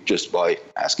booking just by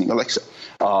asking Alexa.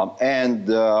 And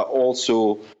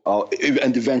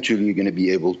eventually you're going to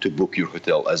be able to book your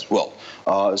hotel as well.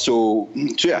 So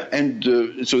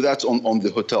that's on the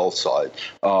hotel side.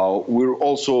 We're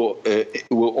also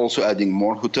adding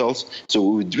more hotels. So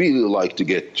we would really like to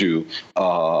get to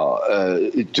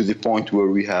the point where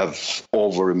we have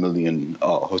over 1 million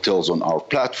hotels on our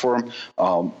platform.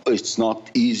 It's not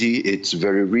easy. It's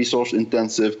very resource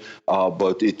intensive,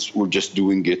 but we're just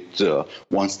doing it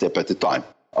one step at a time.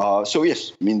 So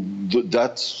yes, I mean,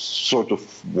 that's sort of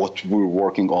what we're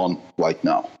working on right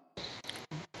now.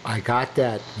 I got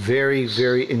that. Very,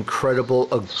 very incredible.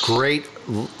 A great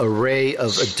array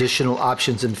of additional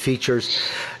options and features.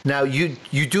 Now, you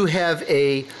do have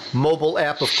a mobile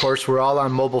app, of course. We're all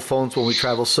on mobile phones when we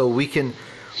travel, so we can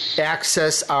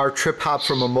access our Triphop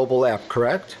from a mobile app,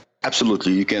 correct?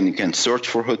 Absolutely. You can search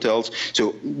for hotels.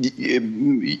 So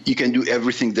you can do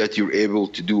everything that you're able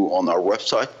to do on our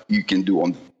website. You can do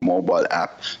on the mobile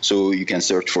app. So you can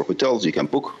search for hotels. You can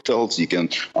book hotels. You can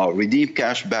redeem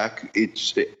cash back.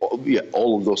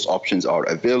 All of those options are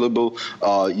available.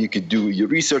 You could do your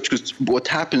research, because what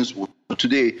happens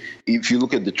today, if you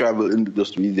look at the travel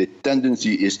industry, the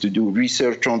tendency is to do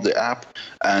research on the app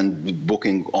and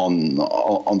booking on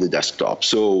the desktop.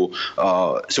 So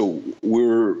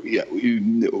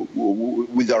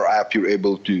with our app, you're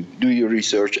able to do your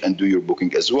research and do your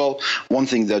booking as well. One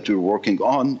thing that we're working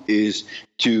on is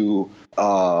to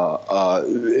provide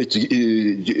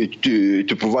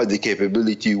the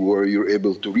capability where you're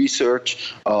able to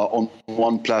research on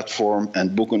one platform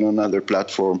and book on another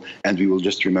platform, and we will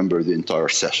just remember the entire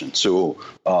session. So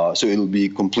it'll be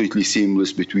completely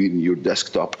seamless between your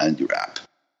desktop and your app.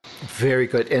 Very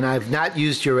good. And I've not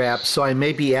used your app, so I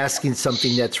may be asking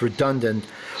something that's redundant,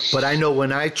 but I know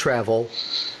when I travel,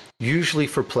 usually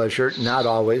for pleasure, not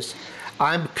always,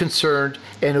 I'm concerned,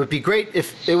 and it would be great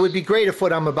if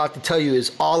what I'm about to tell you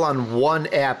is all on one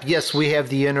app. Yes, we have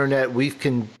the internet. We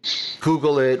can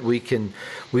Google it.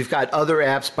 We've got other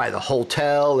apps by the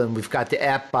hotel, and we've got the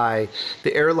app by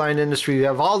the airline industry. We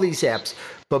have all these apps.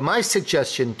 But my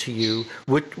suggestion to you,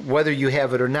 whether you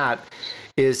have it or not,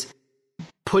 is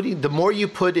the more you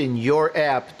put in your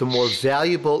app, the more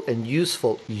valuable and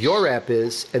useful your app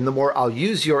is, and the more I'll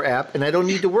use your app, and I don't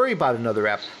need to worry about another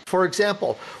app. For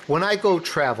example, when I go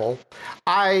travel,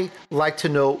 I like to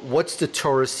know what's the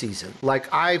tourist season. Like,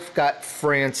 I've got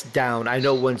France down. I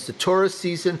know when's the tourist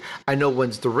season. I know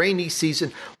when's the rainy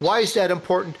season. Why is that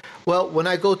important? Well, when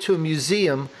I go to a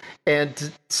museum,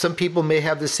 and some people may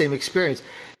have the same experience,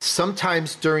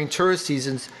 sometimes during tourist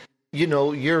seasons,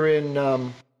 you're in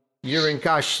the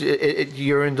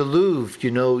Louvre,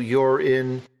 you're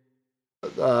in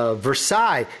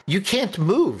Versailles. You can't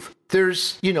move.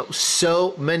 There's,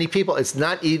 so many people. It's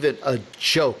not even a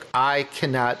joke. I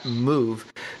cannot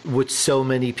move with so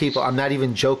many people. I'm not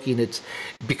even joking. It's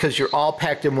because you're all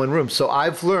packed in one room. So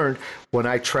I've learned when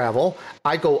I travel,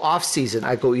 I go off season.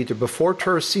 I go either before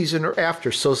tourist season or after.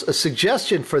 So a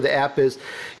suggestion for the app is,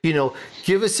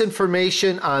 give us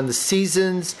information on the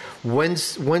seasons.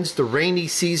 When's the rainy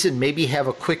season? Maybe have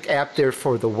a quick app there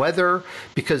for the weather,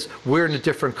 because we're in a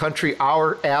different country.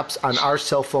 Our apps on our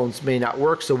cell phones may not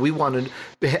work. So we want to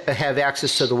have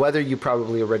access to the weather. You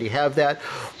probably already have that.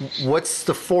 What's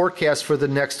the forecast for the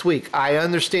next week? I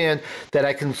understand that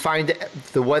I can find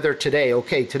the weather today.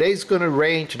 Okay, today's going to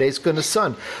rain, today's going to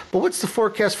sun. But what's the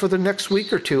forecast for the next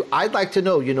week or two? I'd like to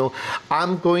know,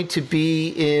 I'm going to be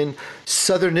in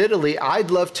southern Italy. I'd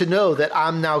love to know that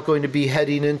I'm now going to be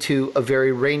heading into a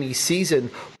very rainy season,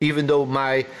 even though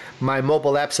my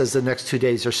mobile app says the next 2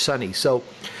 days are sunny. So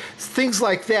things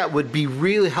like that would be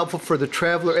really helpful for the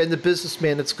traveler and the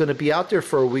businessman that's going to be out there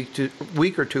for a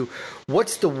week or two.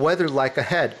 What's the weather like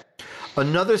ahead?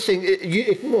 Another thing,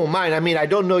 if you won't mind, I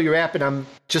don't know your app, and I'm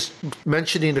just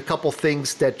mentioning a couple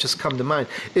things that just come to mind,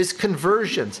 is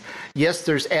conversions. Yes,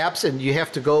 there's apps and you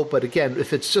have to go, but again,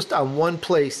 if it's just on one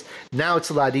place, now it's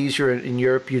a lot easier in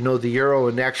Europe. The euro,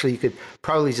 and actually you could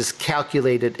probably just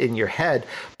calculate it in your head.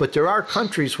 But there are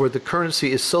countries where the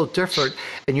currency is so different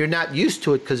and you're not used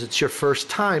to it because it's your first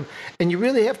time, and you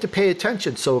really have to pay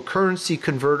attention. So a currency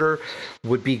converter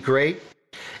would be great.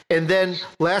 And then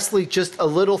lastly, just a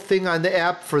little thing on the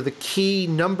app for the key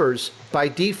numbers by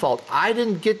default. I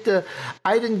didn't get the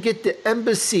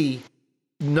embassy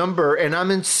number, and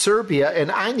I'm in Serbia, and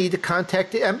I need to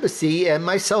contact the embassy and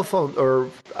my cell phone, or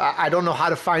I don't know how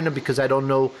to find them because I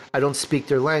don't speak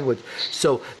their language.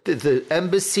 So the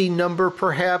embassy number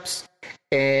perhaps,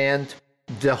 and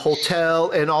the hotel,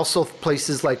 and also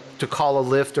places like to call a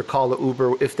Lyft or call a Uber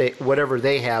whatever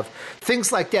they have.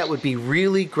 Things like that would be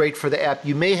really great for the app.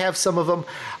 You may have some of them.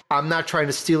 I'm not trying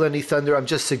to steal any thunder. I'm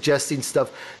just suggesting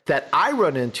stuff that I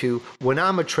run into when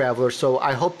I'm a traveler. So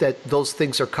I hope that those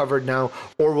things are covered now,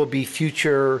 or will be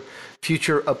future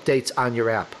updates on your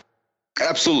app.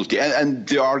 Absolutely, and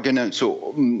they are gonna.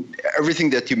 So everything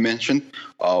that you mentioned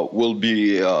will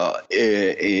be on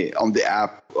the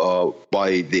app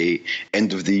by the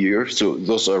end of the year. So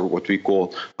those are what we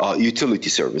call utility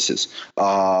services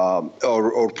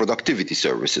or productivity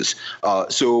services.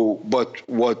 So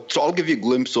I'll give you a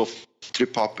glimpse of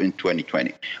Triphop in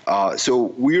 2020.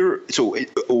 Where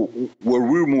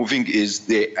we're moving is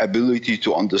the ability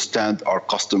to understand our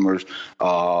customers'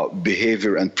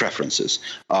 behavior and preferences.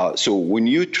 So when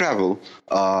you travel,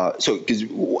 because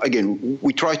again,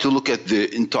 we try to look at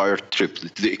the entire trip,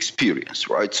 the experience,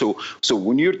 right? So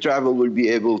when you travel, we'll be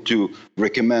able to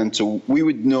recommend. So we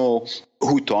would know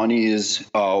who Tony is,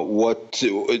 what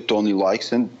Tony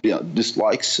likes and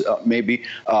dislikes, maybe,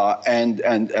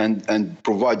 and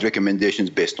provide recommendations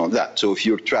based on that. So if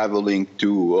you're traveling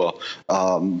to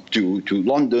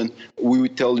London, we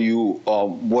would tell you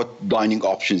what dining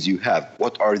options you have,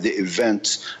 what are the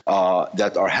events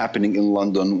that are happening in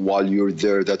London while you're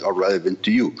there that are relevant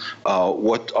to you,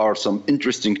 what are some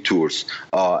interesting tours,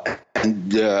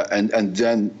 and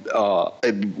then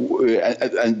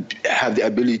have the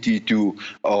ability to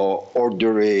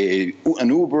order an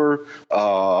Uber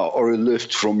or a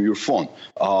Lyft from your phone.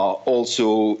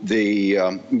 Also,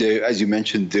 as you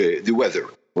mentioned, the weather.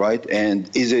 Right. And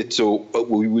is it so?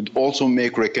 We would also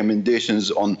make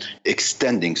recommendations on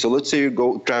extending. So let's say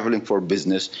you traveling for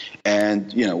business,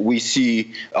 and we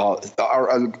see our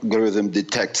algorithm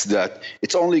detects that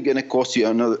it's only going to cost you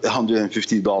another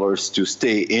 $150 to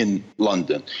stay in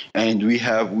London, and we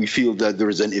feel that there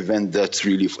is an event that's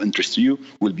really of interest to you.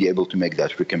 We'll be able to make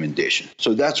that recommendation.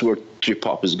 So that's where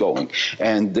Triphop is going.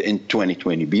 And in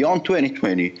 2020, beyond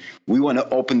 2020, we want to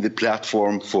open the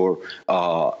platform for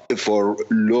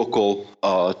local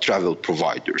travel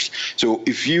providers. So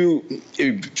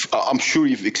I'm sure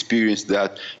you've experienced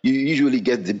that. You usually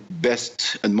get the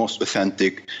best and most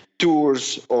authentic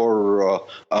tours or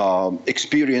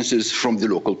experiences from the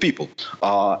local people,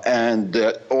 and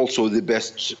also the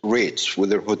best rates,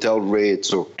 whether hotel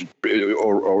rates or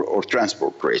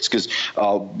transport rates. Because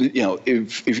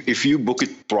if you book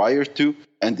it prior to,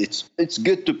 and it's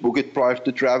good to book it prior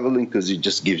to traveling because it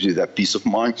just gives you that peace of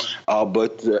mind.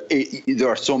 But there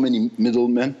are so many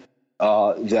middlemen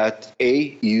that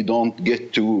you don't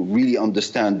get to really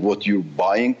understand what you're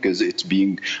buying because it's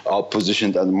being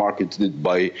positioned and marketed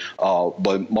by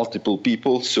multiple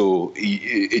people. So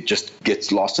it just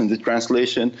gets lost in the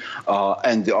translation.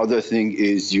 And the other thing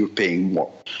is you're paying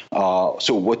more.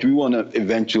 So what we want to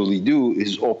eventually do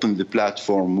is open the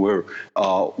platform where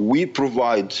we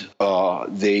provide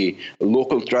the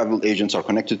local travel agents are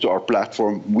connected to our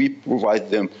platform. We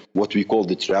provide them what we call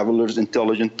the traveler's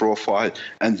intelligent profile,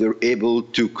 and they're able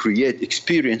to create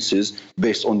experiences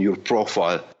based on your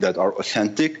profile that are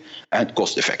authentic and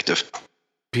cost effective.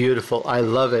 Beautiful. I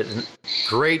love it.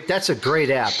 Great. That's a great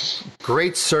app.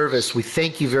 Great service. We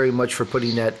thank you very much for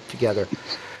putting that together.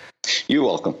 You're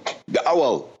welcome.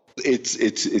 Well,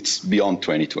 it's beyond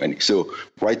 2020. So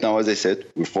right now, as I said,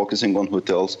 we're focusing on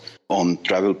hotels, on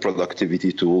travel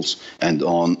productivity tools, and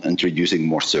on introducing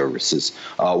more services.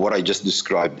 What I just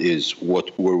described is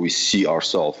where we see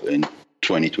ourselves in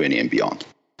 2020 and beyond.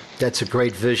 That's a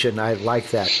great vision. I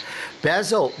like that.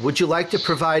 Basil, would you like to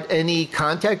provide any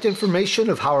contact information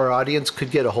of how our audience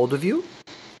could get a hold of you?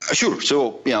 Sure.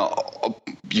 So,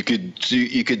 you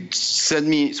could send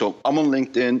me, so I'm on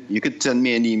LinkedIn. You could send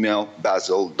me an email,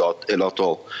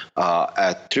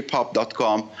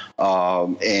 basil.elotol@triphop.com.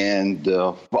 And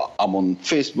I'm on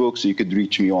Facebook, so you could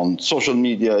reach me on social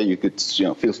media. You could,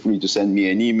 feel free to send me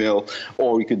an email,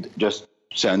 or you could just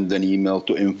send an email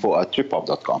to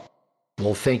info@triphop.com.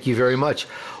 Well, thank you very much.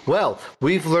 Well,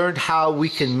 we've learned how we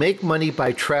can make money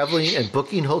by traveling and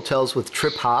booking hotels with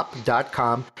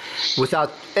Triphop.com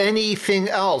without anything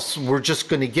else. We're just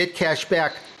going to get cash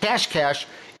back, cash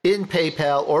in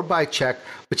PayPal or by check,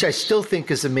 which I still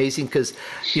think is amazing because,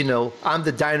 I'm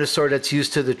the dinosaur that's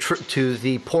used to the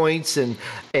points and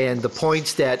the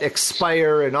points that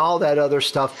expire and all that other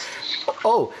stuff.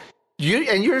 Oh,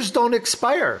 yours don't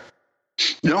expire.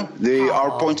 No,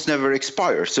 our points never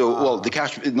expire. So, the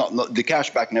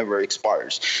cashback never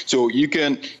expires. So you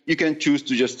can choose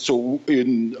to just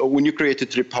when you create a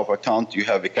Triphop account, you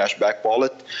have a cashback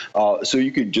wallet. So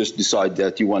you could just decide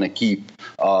that you want to keep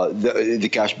the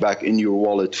cashback in your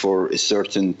wallet for a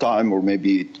certain time, or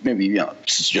maybe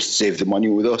just save the money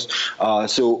with us.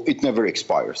 So it never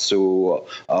expires. So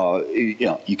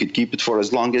you could keep it for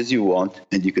as long as you want,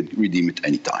 and you could redeem it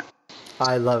anytime.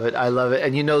 I love it.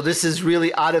 And this is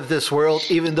really out of this world,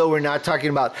 even though we're not talking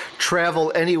about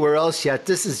travel anywhere else yet.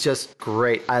 This is just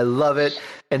great. I love it.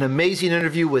 An amazing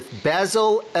interview with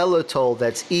Basil Elotol.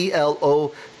 That's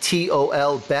Elotol,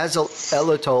 Basil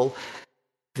Elotol,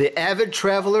 the avid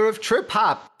traveler of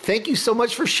Triphop. Thank you so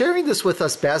much for sharing this with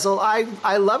us, Basil. I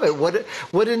love it.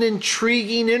 What an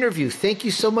intriguing interview. Thank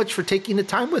you so much for taking the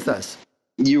time with us.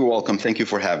 You're welcome. Thank you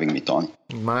for having me, Tony.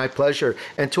 My pleasure.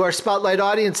 And to our Spotlight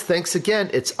audience, thanks again.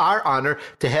 It's our honor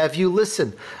to have you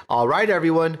listen. All right,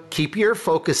 everyone, keep your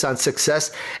focus on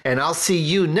success, and I'll see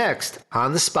you next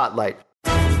on the Spotlight.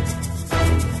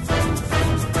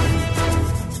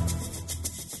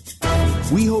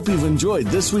 We hope you've enjoyed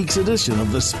this week's edition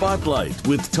of the Spotlight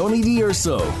with Tony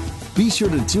D'Urso. Be sure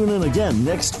to tune in again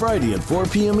next Friday at 4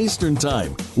 p.m. Eastern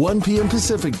Time, 1 p.m.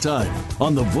 Pacific Time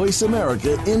on the Voice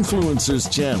America Influencers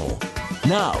channel.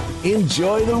 Now,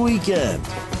 enjoy the weekend.